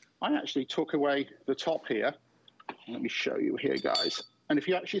 I actually took away the top here. Let me show you here, guys. And if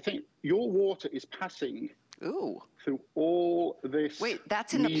you actually think your water is passing through all this. Wait,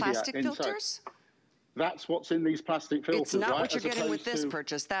 that's in the plastic filters? That's what's in these plastic filters. It's not what you're getting with this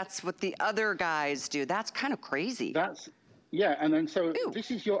purchase. That's what the other guys do. That's kind of crazy. Yeah, and then so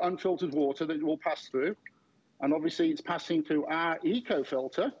this is your unfiltered water that will pass through. And obviously it's passing through our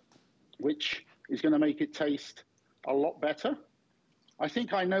EcoFilter, which is going to make it taste a lot better. I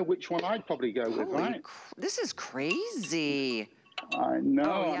think I know which one I'd probably go with, right? This is crazy. I know.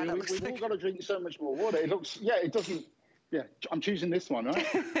 Oh, yeah, I mean, we've all got to drink so much more water. It looks, it doesn't. Yeah, I'm choosing this one,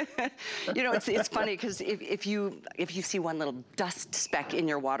 right? You know, it's funny because if you see one little dust speck in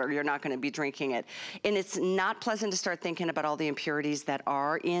your water, you're not going to be drinking it. And it's not pleasant to start thinking about all the impurities that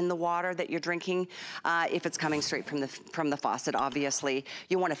are in the water that you're drinking. If it's coming straight from the faucet, obviously,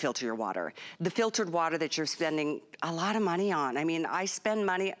 you want to filter your water. The filtered water that you're spending a lot of money on. I mean, I spend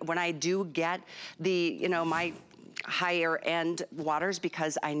money when I do get the, you know, my higher end waters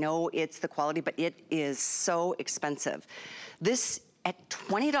because I know it's the quality, but it is so expensive. This at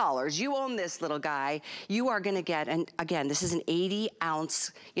 $20, you own this little guy, you are gonna get, and again, this is an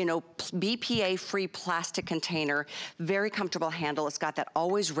 80-ounce, you know, BPA-free plastic container, very comfortable handle. It's got that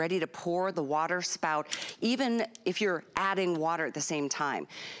always ready to pour the water spout, even if you're adding water at the same time.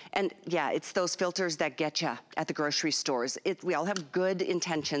 And yeah, it's those filters that get you at the grocery stores. We all have good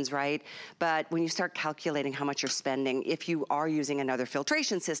intentions, right? But when you start calculating how much you're spending, if you are using another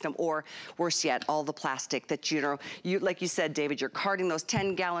filtration system, or worse yet, all the plastic that, you know, like you said, David, you're carting those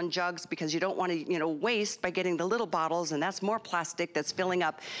 10-gallon jugs because you don't want to, you know, waste by getting the little bottles, and that's more plastic that's filling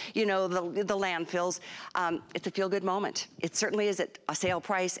up, you know, the landfills. It's a feel-good moment. It certainly is at a sale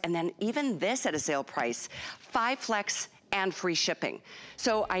price, and then even this at a sale price, 5 flex and free shipping.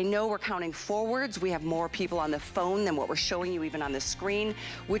 So I know we're counting forwards. We have more people on the phone than what we're showing you even on the screen,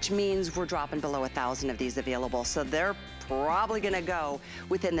 which means we're dropping below 1,000 of these available. So they're probably gonna go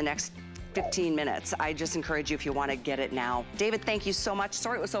within the next 15 minutes. I just encourage you if you want to get it now. David, thank you so much.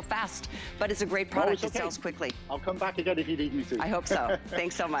 Sorry it was so fast, but it's a great product. It sells quickly. I'll come back again if you need me to. I hope so.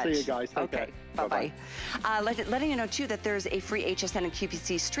 Thanks so much. See you guys. Take care. Bye-bye. Letting you know, too, that there's a free HSN and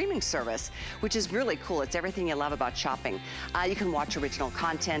QVC streaming service, which is really cool. It's everything you love about shopping. You can watch original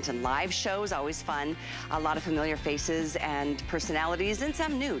content and live shows, always fun. A lot of familiar faces and personalities, and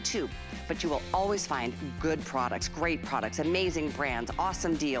some new, too. But you will always find good products, great products, amazing brands,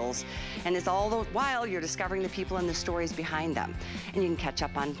 awesome deals. And it's all the while you're discovering the people and the stories behind them. And you can catch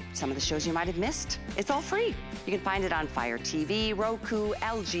up on some of the shows you might have missed. It's all free. You can find it on Fire TV, Roku,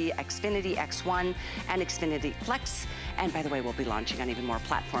 LG, Xfinity X1, and Xfinity Flex. And by the way, we'll be launching on even more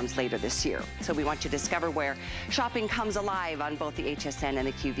platforms later this year. So we want you to discover where shopping comes alive on both the HSN and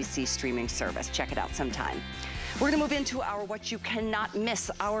the QVC streaming service. Check it out sometime. We're gonna move into our what you cannot miss,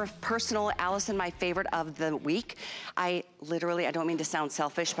 our personal Allison, my favorite of the week. I don't mean to sound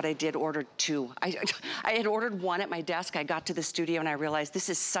selfish, but I did order two. I had ordered one at my desk. I got to the studio and I realized this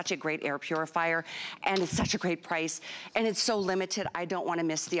is such a great air purifier and it's such a great price and it's so limited. I don't wanna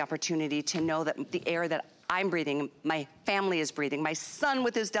miss the opportunity to know that the air that I'm breathing, my family is breathing, my son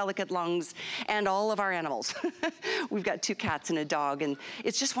with his delicate lungs, and all of our animals. We've got 2 cats and a dog, and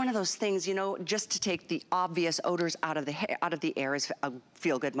it's just one of those things, you know, just to take the obvious odors out of the air is a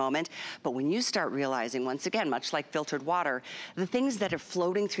feel-good moment. But when you start realizing, once again, much like filtered water, the things that are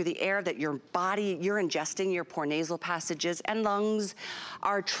floating through the air that your body, you're ingesting, your poor nasal passages and lungs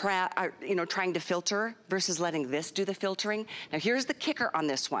are trying to filter versus letting this do the filtering. Now here's the kicker on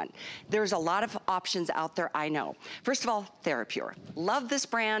this one. There's a lot of options out there, I know. First of all, TheraPure. Love this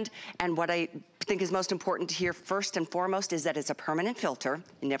brand, and what I think is most important to hear first and foremost is that it's a permanent filter.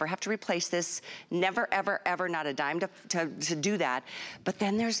 You never have to replace this. Never, ever, ever, not a dime to do that. But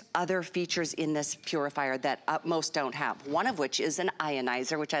then there's other features in this purifier that most don't have. One of which is an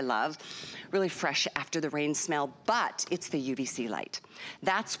ionizer, which I love. Really fresh after the rain smell, but it's the UVC light.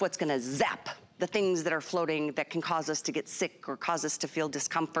 That's what's gonna zap the things that are floating that can cause us to get sick or cause us to feel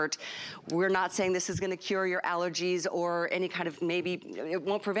discomfort. We're not saying this is gonna cure your allergies or any kind of, maybe it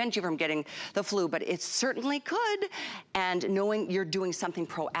won't prevent you from getting the flu, but it certainly could. And knowing you're doing something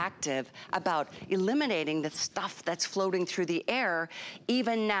proactive about eliminating the stuff that's floating through the air,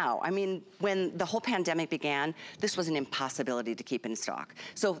 even now. I mean, when the whole pandemic began, this was an impossibility to keep in stock.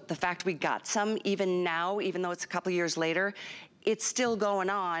 So the fact we got some even now, even though it's a couple years later, it's still going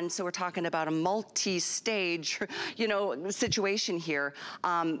on, so we're talking about a multi-stage, situation here.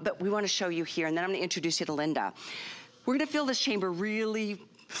 But we want to show you here, and then I'm going to introduce you to Linda. We're going to fill this chamber really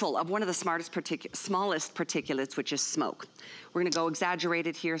full of one of the smallest particulates, which is smoke. We're going to go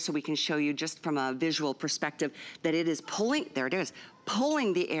exaggerated here so we can show you just from a visual perspective that it is pulling, there it is,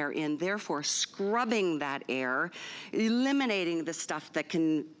 pulling the air in, therefore scrubbing that air, eliminating the stuff that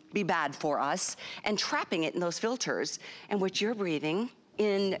can be bad for us, and trapping it in those filters. And what you're breathing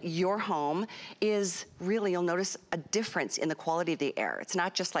in your home is really, you'll notice a difference in the quality of the air. It's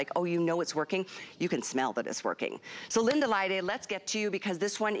not just like, oh, you know it's working. You can smell that it's working. So Linda Lyde, let's get to you because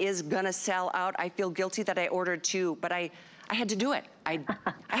this one is gonna sell out. I feel guilty that I ordered 2, but I had to do it. I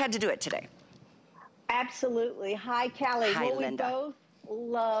had to do it today. Absolutely. Hi, Callie. Hi, Linda. We both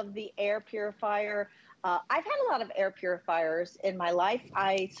love the air purifier. I've had a lot of air purifiers in my life.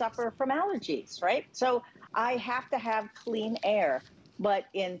 I suffer from allergies, right? So I have to have clean air. But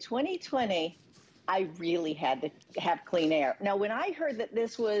in 2020, I really had to have clean air. Now, when I heard that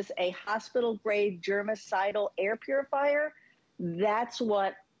this was a hospital-grade germicidal air purifier, that's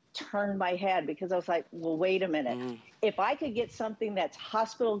what turned my head, because I was like, well, wait a minute. If I could get something that's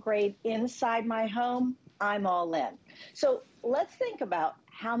hospital-grade inside my home, I'm all in. So let's think about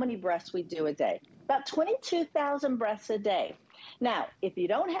how many breaths we do a day. About 22,000 breaths a day. Now, if you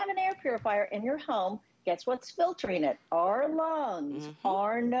don't have an air purifier in your home, guess what's filtering it? Our lungs,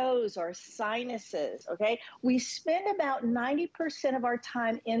 our nose, our sinuses, okay? We spend about 90% of our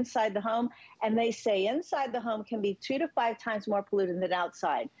time inside the home, and they say inside the home can be 2 to 5 times more polluted than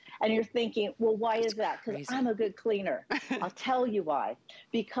outside. And you're thinking, well, why is that? Because I'm a good cleaner. I'll tell you why.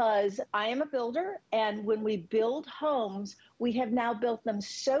 Because I am a builder, and when we build homes, we have now built them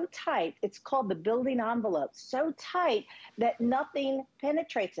so tight, it's called the building envelope, so tight that nothing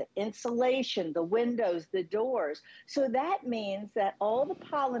penetrates it. Insulation, the windows, the doors. So that means that all the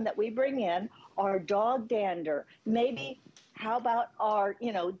pollen that we bring in, our dog dander, maybe how about our,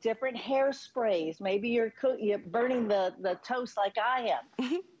 different hairsprays, maybe you're burning the toast like I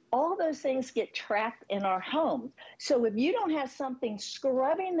am. All those things get trapped in our homes. So if you don't have something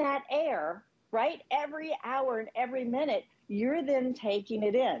scrubbing that air, right, every hour and every minute, you're then taking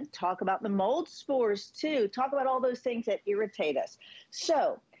it in. Talk about the mold spores too. Talk about all those things that irritate us.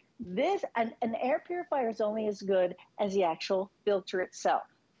 So An air purifier is only as good as the actual filter itself.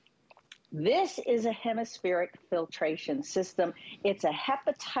 This is a hemispheric filtration system. It's a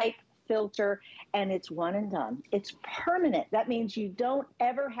HEPA-type filter, and it's one and done. It's permanent. That means you don't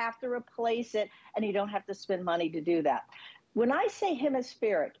ever have to replace it, and you don't have to spend money to do that. When I say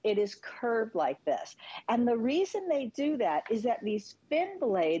hemispheric, it is curved like this. And the reason they do that is that these fin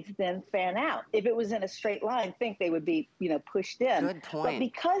blades then fan out. If it was in a straight line, I think they would be, pushed in. Good point. But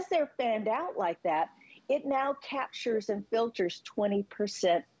because they're fanned out like that, it now captures and filters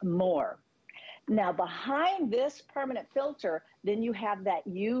 20% more. Now, behind this permanent filter, then you have that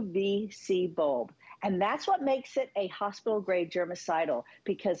UVC bulb. And that's what makes it a hospital-grade germicidal,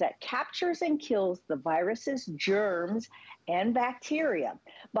 because that captures and kills the viruses, germs, and bacteria.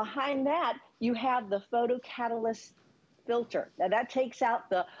 Behind that, you have the photocatalyst filter. Now, that takes out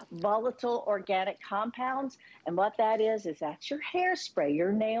the volatile organic compounds. And what that is that's your hairspray,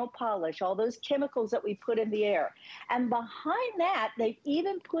 your nail polish, all those chemicals that we put in the air. And behind that, they've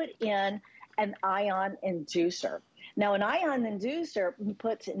even put in an ion inducer. Now, an ion inducer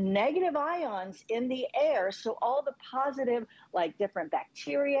puts negative ions in the air, so all the positive, like different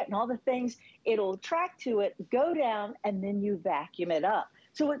bacteria and all the things, it'll attract to it, go down, and then you vacuum it up.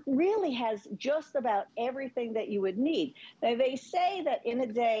 So it really has just about everything that you would need. Now, they say that in a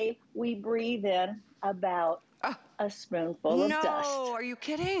day, we breathe in about a spoonful of dust. No, are you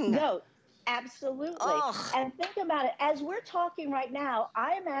kidding? No. Absolutely. Ugh. And think about it. As we're talking right now,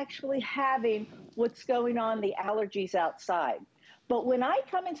 I am actually having what's going on, the allergies outside. But when I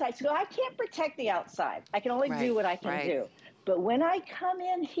come inside, so I can't protect the outside. I can only do what I can do. But when I come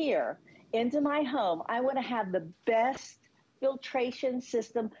in here into my home, I want to have the best filtration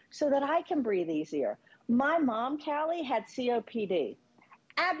system so that I can breathe easier. My mom, Callie, had COPD.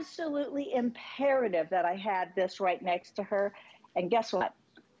 Absolutely imperative that I had this right next to her. And guess what?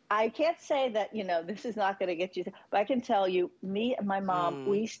 I can't say that, this is not going to get you, but I can tell you, me and my mom,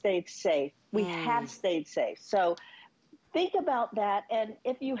 we stayed safe. We have stayed safe. So think about that. And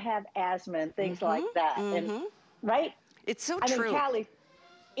if you have asthma and things like that, and right? It's so true. true. I mean, Callie,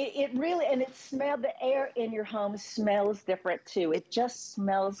 it really, and the air in your home smells different too. It just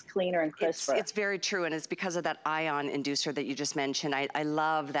smells cleaner and crisper. It's very true, and it's because of that ion inducer that you just mentioned. I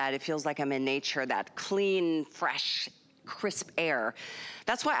love that. It feels like I'm in nature, that clean, fresh, crisp air.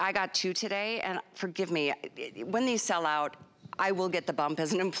 That's why I got 2 today, and forgive me, when these sell out, I will get the bump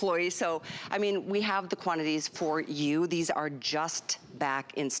as an employee. So, I mean, we have the quantities for you. These are just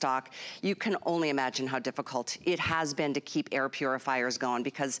back in stock. You can only imagine how difficult it has been to keep air purifiers going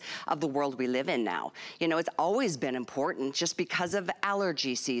because of the world we live in now. It's always been important just because of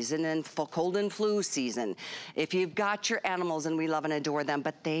allergy season and cold and flu season. If you've got your animals, and we love and adore them,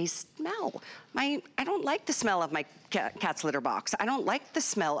 but they smell. I don't like the smell of my cat's litter box. I don't like the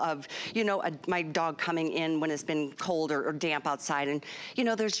smell of, my dog coming in when it's been cold or damp outside. And,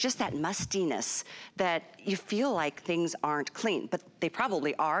 there's just that mustiness that you feel like things aren't clean, but they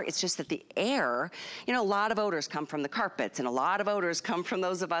probably are. It's just that the air, a lot of odors come from the carpets, and a lot of odors come from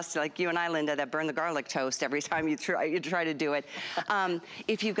those of us like you and I, Linda, that burn the garlic toast every time you try to do it.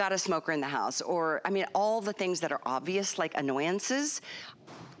 If you've got a smoker in the house, or, all the things that are obvious, like annoyances,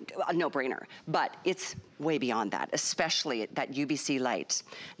 a no-brainer, but it's way beyond that, especially that UVC light.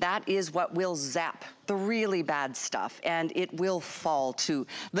 That is what will zap the really bad stuff, and it will fall to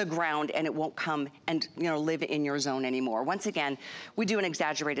the ground, and it won't come and live in your zone anymore. Once again, we do an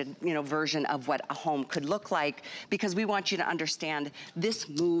exaggerated version of what a home could look like, because we want you to understand this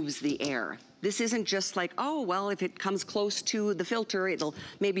moves the air. This isn't just like, oh, well, if it comes close to the filter, it'll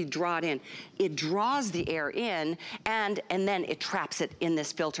maybe draw it in. It draws the air in, and then it traps it in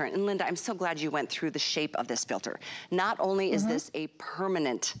this filter. And Linda, I'm so glad you went through the shape of this filter. Not only is this a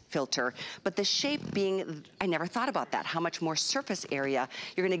permanent filter, but the shape being, I never thought about that, how much more surface area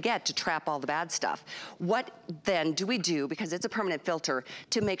you're gonna get to trap all the bad stuff. What then do we do, because it's a permanent filter,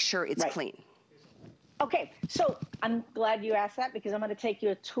 to make sure it's clean? Okay, so I'm glad you asked that, because I'm going to take you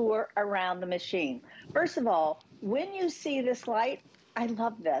a tour around the machine. First of all, when you see this light, I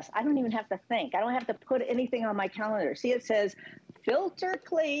love this. I don't even have to think. I don't have to put anything on my calendar. See, it says filter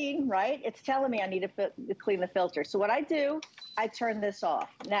clean, right? It's telling me I need to clean the filter. So what I do, I turn this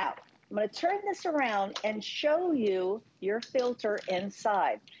off. Now, I'm going to turn this around and show you your filter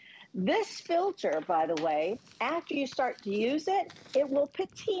inside. This filter, by the way, after you start to use it, it will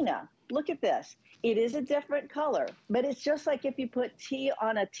patina. Look at this. It is a different color, but it's just like if you put tea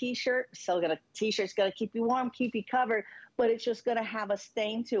on a t-shirt. T-shirt's gonna keep you warm, keep you covered, but it's just gonna have a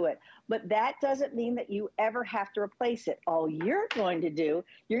stain to it. But that doesn't mean that you ever have to replace it. All you're going to do,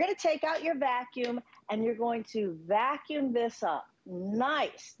 you're gonna take out your vacuum and you're going to vacuum this up.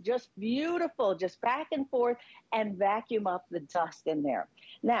 nice, just beautiful, just back and forth, and vacuum up the dust in there.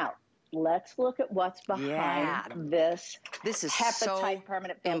 Now, let's look at what's behind this. This is hepatite so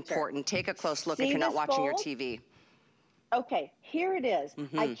permanent filter. Important. Take a close look See if you're not watching your bulb? TV. Okay, here it is.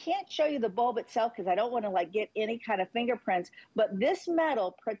 I can't show you the bulb itself because I don't want to like get any kind of fingerprints, but this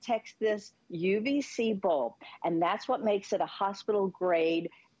metal protects this UVC bulb, and that's what makes it a hospital grade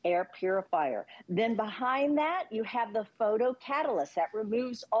air purifier. Then behind that, you have the photocatalyst that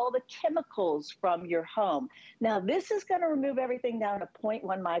removes all the chemicals from your home. Now, this is going to remove everything down to 0.1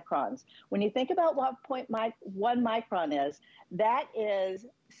 microns. When you think about what 0.1 micron is, that is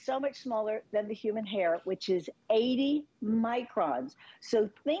so much smaller than the human hair, which is 80 microns. So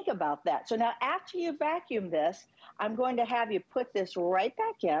think about that. So now after you vacuum this, I'm going to have you put this right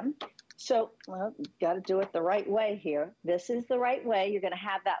back in. So, well, you've got to do it the right way here. This is the right way. You're going to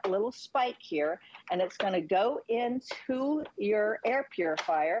have that little spike here, and it's going to go into your air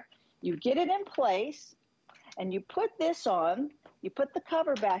purifier. You get it in place, and you put this on. You put the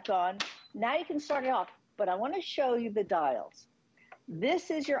cover back on. Now you can start it off, but I want to show you the dials.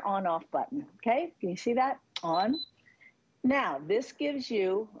 This is your on-off button, okay? Can you see that? On. Now, this gives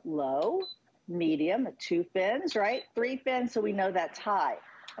you low, medium, 2 fins, right? 3 fins, so we know that's high.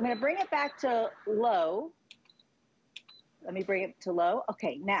 I'm going to bring it back to low. Let me bring it to low.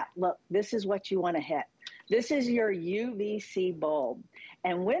 Okay, now, look, this is what you want to hit. This is your UVC bulb.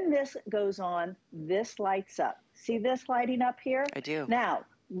 And when this goes on, this lights up. See this lighting up here? I do. Now,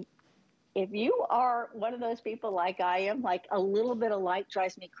 if you are one of those people like I am, like a little bit of light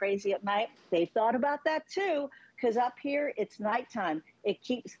drives me crazy at night, they've thought about that too, because up here, it's nighttime. It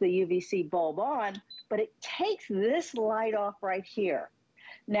keeps the UVC bulb on, but it takes this light off right here.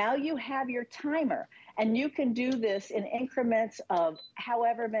 Now you have your timer, and you can do this in increments of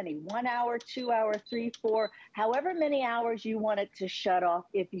however many, 1 hour, 2 hour, 3, 4, however many hours you want it to shut off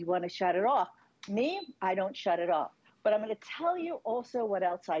if you want to shut it off. Me, I don't shut it off. But I'm going to tell you also what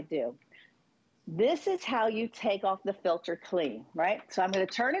else I do. This is how you take off the filter clean, right? So I'm going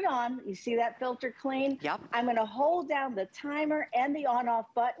to turn it on. You see that filter clean? Yep. I'm going to hold down the timer and the on-off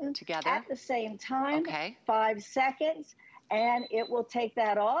button together at the same time, okay. 5 seconds. And it will take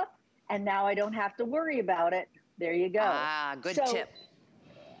that off, and now I don't have to worry about it. There you go. Ah, good tip.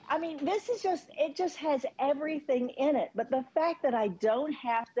 I mean, this is just, it just has everything in it. But the fact that I don't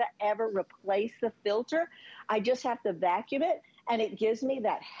have to ever replace the filter, I just have to vacuum it, and it gives me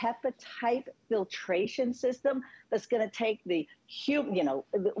that hepatite filtration system that's going to take the,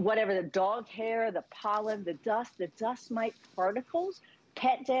 whatever, the dog hair, the pollen, the dust mite particles,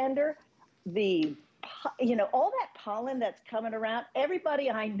 pet dander, all that pollen that's coming around.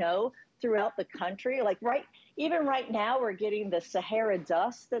 Everybody I know throughout the country, like even right now, we're getting the Sahara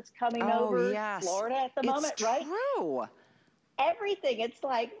dust that's coming over Florida at the moment, right? True. Everything. It's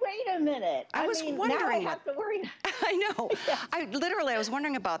like, wait a minute. I was wondering. Now I have to worry. I know. I was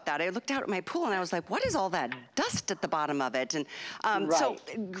wondering about that. I looked out at my pool and I was like, what is all that dust at the bottom of it? And so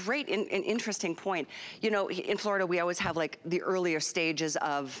great and interesting point. In Florida, we always have like the earlier stages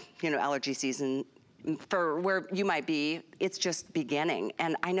of, allergy season. For where you might be, it's just beginning.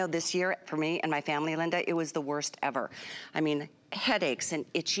 And I know this year, for me and my family, Linda, it was the worst ever. I mean, headaches and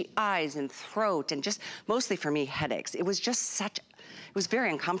itchy eyes and throat, and just mostly for me, headaches. It was just it was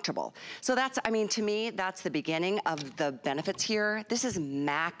very uncomfortable. So to me, that's the beginning of the benefits here. This is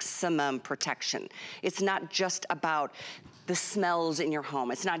maximum protection. It's not just about the smells in your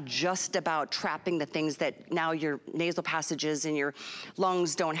home. It's not just about trapping the things that now your nasal passages and your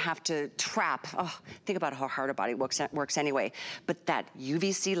lungs don't have to trap. Oh, think about how hard our body works anyway. But that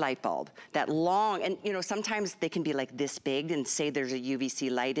UVC light bulb, that long, and sometimes they can be like this big and say there's a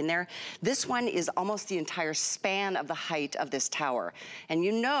UVC light in there. This one is almost the entire span of the height of this tower. And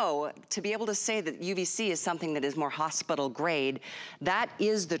to be able to say that UVC is something that is more hospital grade, that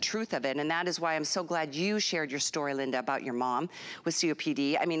is the truth of it. And that is why I'm so glad you shared your story, Linda, about your mom with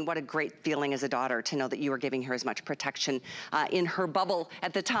COPD. I mean, what a great feeling as a daughter to know that you were giving her as much protection in her bubble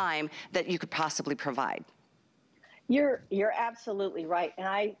at the time that you could possibly provide. You're absolutely right. And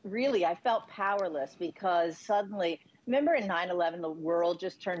I felt powerless because suddenly, remember in 9/11, the world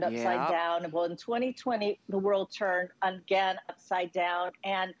just turned upside down. Well, in 2020, the world turned again upside down.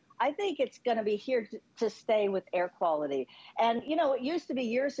 And I think it's going to be here to stay with air quality. And, it used to be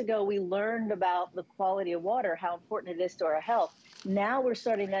years ago, we learned about the quality of water, how important it is to our health. Now we're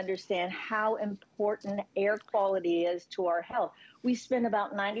starting to understand how important air quality is to our health. We spend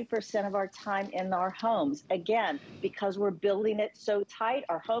about 90% of our time in our homes, again, because we're building it so tight,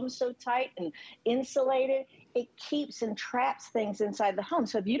 our home's so tight and insulated, it keeps and traps things inside the home.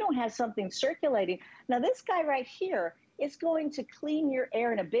 So if you don't have something circulating, now this guy right here, It's going to clean your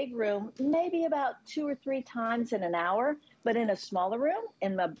air in a big room, maybe about 2 or 3 times in an hour. But in a smaller room,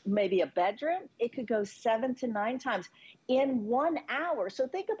 in maybe a bedroom, it could go 7 to 9 times in 1 hour. So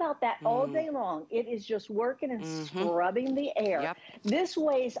think about that all day long. It is just working and scrubbing the air. Yep. This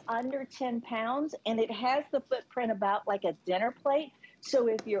weighs under 10 pounds, and it has the footprint about like a dinner plate. So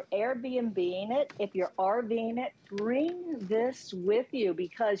if you're Airbnb-ing it, if you're RVing it, bring this with you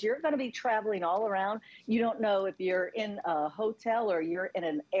because you're going to be traveling all around. You don't know if you're in a hotel or you're in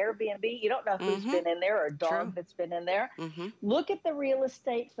an Airbnb. You don't know who's been in there or a dog that's been in there. Look at the real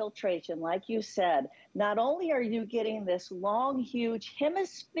estate filtration. Like you said, not only are you getting this long, huge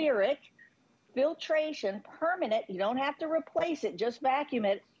hemispheric filtration, permanent, you don't have to replace it, just vacuum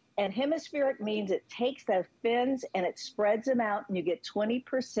it. And hemispheric means it takes the fins and it spreads them out, and you get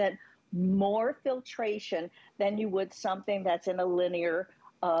 20% more filtration than you would something that's in a linear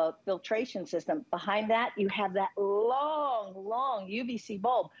filtration system. Behind that, you have that long UVC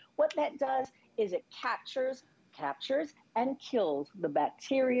bulb. What that does is it captures and kills the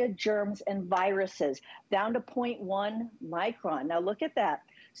bacteria, germs, and viruses down to 0.1 micron. Now look at that.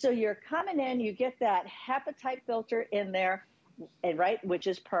 So you're coming in, you get that hepatite filter in there, and right, which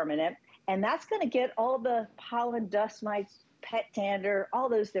is permanent, and that's going to get all the pollen, dust mites, pet dander, all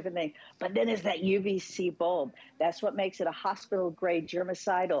those different things. But then is that UVC bulb. That's what makes it a hospital-grade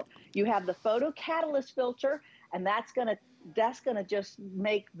germicidal. You have the photocatalyst filter, and that's going to just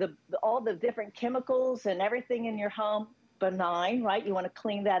make all the different chemicals and everything in your home benign, right? You want to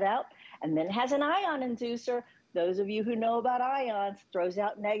clean that out. And then it has an ion inducer. Those of you who know about ions, throws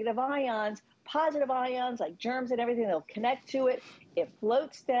out negative ions. Positive ions like germs and everything, they'll connect to it. It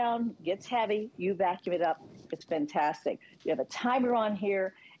floats down, gets heavy, you vacuum it up. It's fantastic. You have a timer on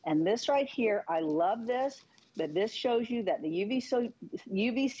here, and this right here, I love this, that this shows you that the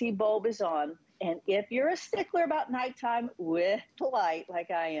UVC bulb is on. And if you're a stickler about nighttime with light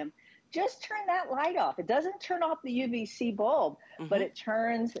like I am, just turn that light off. It doesn't turn off the UVC bulb, but it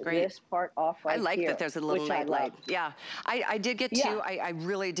turns this part off right here. I like that there's a little night light. Yeah, I did get two. I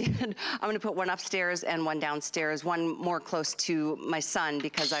really did. I'm going to put one upstairs and one downstairs, one more close to my son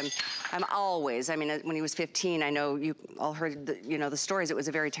because I'm always, I mean, when he was 15, I know you all heard the stories. It was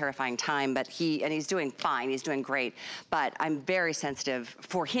a very terrifying time, but he's doing fine. He's doing great. But I'm very sensitive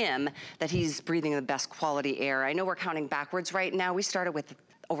for him that he's breathing the best quality air. I know we're counting backwards right now. We started with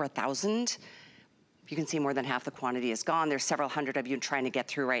over 1,000. You can see more than half the quantity is gone. There's several hundred of you trying to get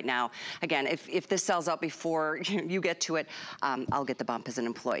through right now. Again, if this sells out before you get to it, I'll get the bump as an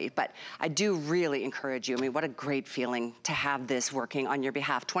employee. But I do really encourage you. I mean, what a great feeling to have this working on your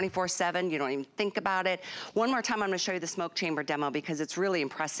behalf 24/7. You don't even think about it. One more time, I'm gonna show you the smoke chamber demo because it's really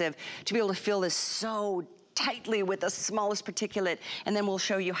impressive to be able to feel this so tightly with the smallest particulate, and then we'll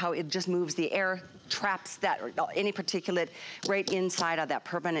show you how it just moves the air, traps that any particulate right inside of that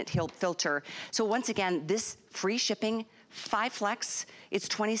permanent filter. So once again, this free shipping, 5 flex, it's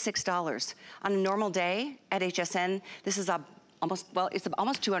 $26. On a normal day at HSN, this is it's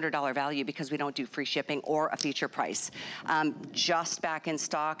almost $200 value because we don't do free shipping or a feature price. Just back in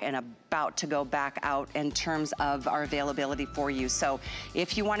stock and about to go back out in terms of our availability for you. So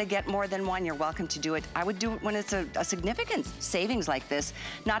if you want to get more than one, you're welcome to do it. I would do it when it's a significant savings like this.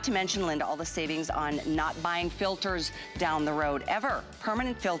 Not to mention, Linda, all the savings on not buying filters down the road ever.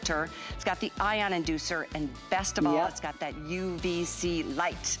 Permanent filter. It's got the ion inducer, and best of all, it's got that UVC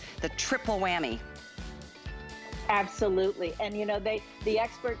light, the triple whammy. Absolutely. And the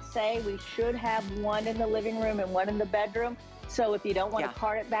experts say we should have one in the living room and one in the bedroom. So if you don't want to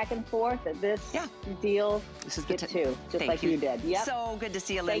cart it back and forth, this deal, this is get two, just like you did. Yep. So good to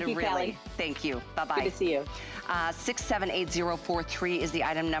see you, Linda. Thank you, really. Callie. Thank you. Bye-bye. Good to see you. 678043 is the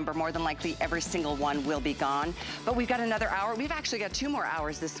item number. More than likely, every single one will be gone. But we've got another hour. We've actually got 2 more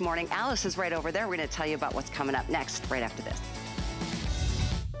hours this morning. Alice is right over there. We're going to tell you about what's coming up next, right after this.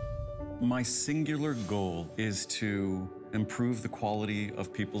 My singular goal is to improve the quality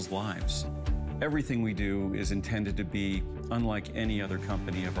of people's lives. Everything we do is intended to be unlike any other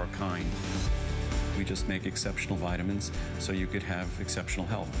company of our kind. We just make exceptional vitamins so you could have exceptional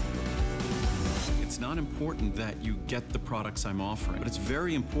health. It's not important that you get the products I'm offering, but it's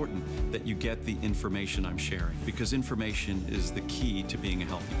very important that you get the information I'm sharing, because information is the key to being a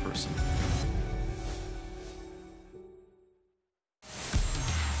healthy person.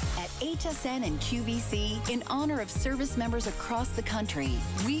 HSN and QVC, in honor of service members across the country,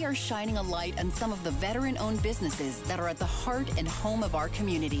 we are shining a light on some of the veteran-owned businesses that are at the heart and home of our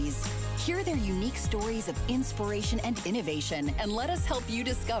communities. Hear their unique stories of inspiration and innovation, and let us help you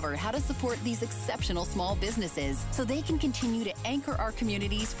discover how to support these exceptional small businesses so they can continue to anchor our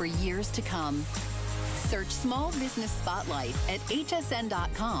communities for years to come. Search Small Business Spotlight at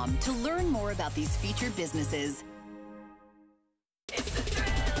hsn.com to learn more about these featured businesses. It's the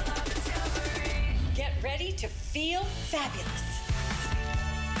thrill of discovery. Get ready to feel fabulous.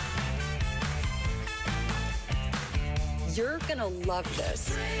 You're gonna love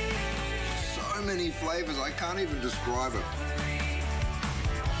this. So many flavors, I can't even describe it.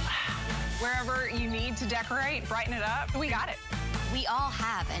 Wherever you need to decorate, brighten it up, we got it. We all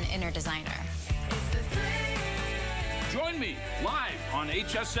have an inner designer. Join me live on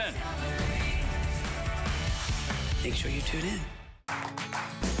HSN. Make sure you tune in.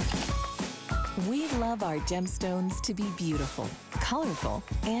 We love our gemstones to be beautiful, colorful,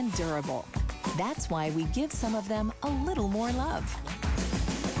 and durable. That's why we give some of them a little more love.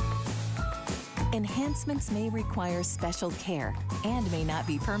 Enhancements may require special care and may not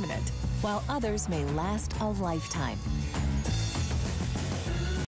be permanent, while others may last a lifetime.